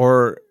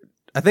 Or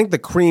I think the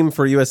cream of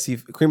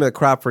the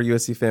crop for a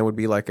USC fan would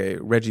be like a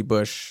Reggie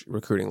Bush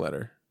recruiting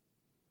letter.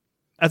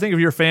 I think if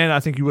you're a fan, I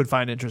think you would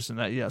find interest in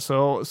that. Yeah.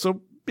 So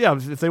yeah,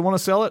 if they want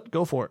to sell it,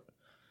 go for it.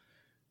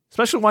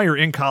 Especially while you're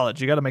in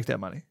college, you got to make that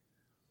money.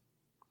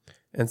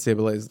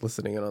 NCAA is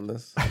listening in on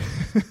this.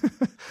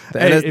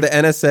 The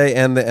NSA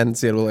and the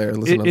NCAA are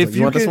listening.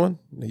 You want this one?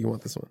 No, you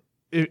want this one.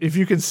 If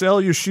you can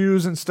sell your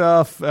shoes and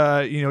stuff,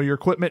 your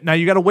equipment. Now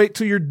you got to wait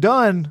till you're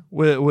done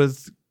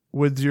with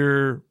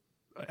your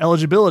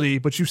eligibility.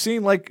 But you've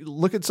seen,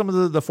 look at some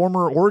of the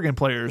former Oregon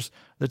players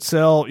that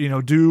sell,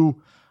 do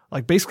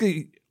like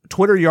basically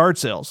Twitter yard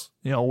sales,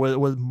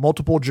 with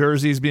multiple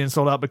jerseys being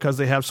sold out because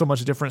they have so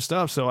much different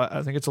stuff. So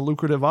I think it's a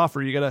lucrative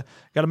offer. You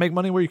gotta make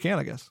money where you can,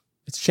 I guess.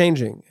 It's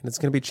changing, and it's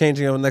going to be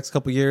changing over the next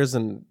couple of years.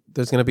 And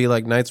there's going to be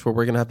nights where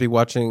we're going to have to be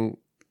watching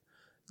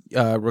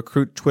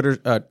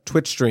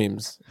Twitch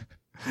streams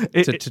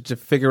to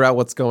figure out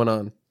what's going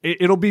on.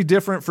 It'll be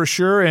different for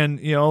sure. And,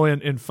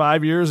 in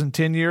 5 years and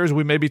 10 years,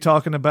 we may be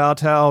talking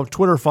about how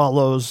Twitter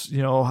follows,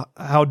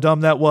 how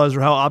dumb that was or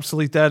how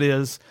obsolete that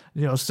is,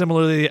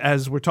 similarly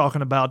as we're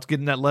talking about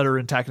getting that letter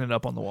and tacking it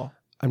up on the wall.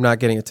 I'm not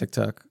getting a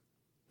TikTok.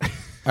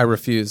 I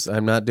refuse.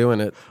 I'm not doing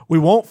it. We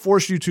won't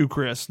force you to,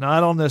 Chris,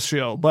 not on this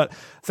show. But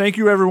thank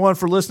you, everyone,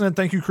 for listening.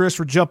 Thank you, Chris,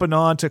 for jumping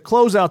on to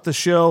close out the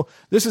show.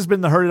 This has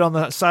been the Heard It on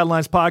the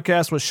Sidelines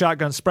podcast with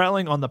Shotgun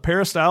Spratling on the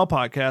Peristyle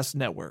Podcast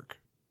Network.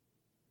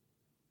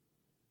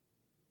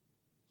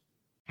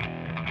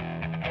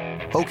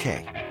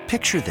 Okay,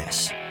 picture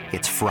this.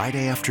 It's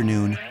Friday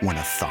afternoon when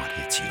a thought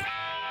hits you.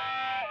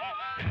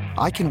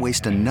 I can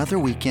waste another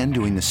weekend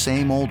doing the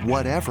same old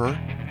whatever,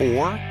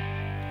 or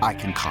I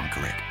can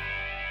conquer it.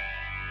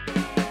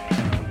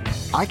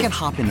 I can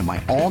hop into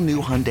my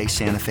all-new Hyundai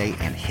Santa Fe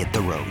and hit the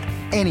road.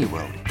 Any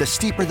road. The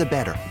steeper, the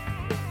better.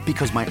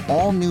 Because my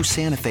all-new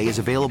Santa Fe is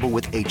available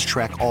with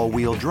H-Track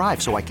all-wheel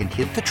drive, so I can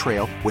hit the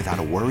trail without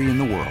a worry in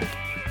the world.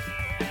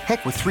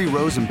 Heck, with 3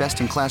 rows and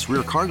best-in-class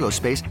rear cargo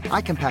space,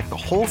 I can pack the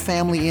whole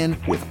family in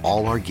with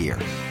all our gear.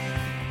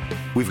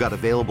 We've got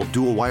available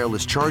dual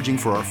wireless charging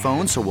for our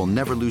phones, so we'll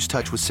never lose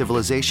touch with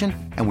civilization,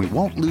 and we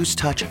won't lose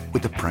touch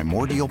with the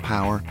primordial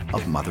power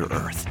of Mother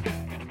Earth.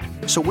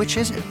 So which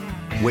is it?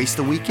 Waste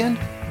the weekend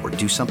or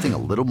do something a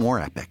little more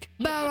epic?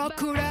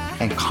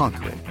 And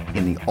conquer it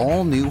in the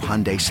all-new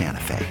Hyundai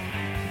Santa Fe.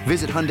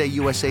 Visit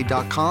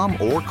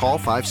HyundaiUSA.com or call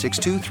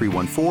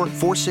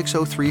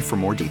 562-314-4603 for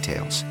more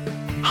details.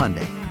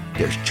 Hyundai,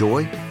 there's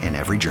joy in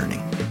every journey.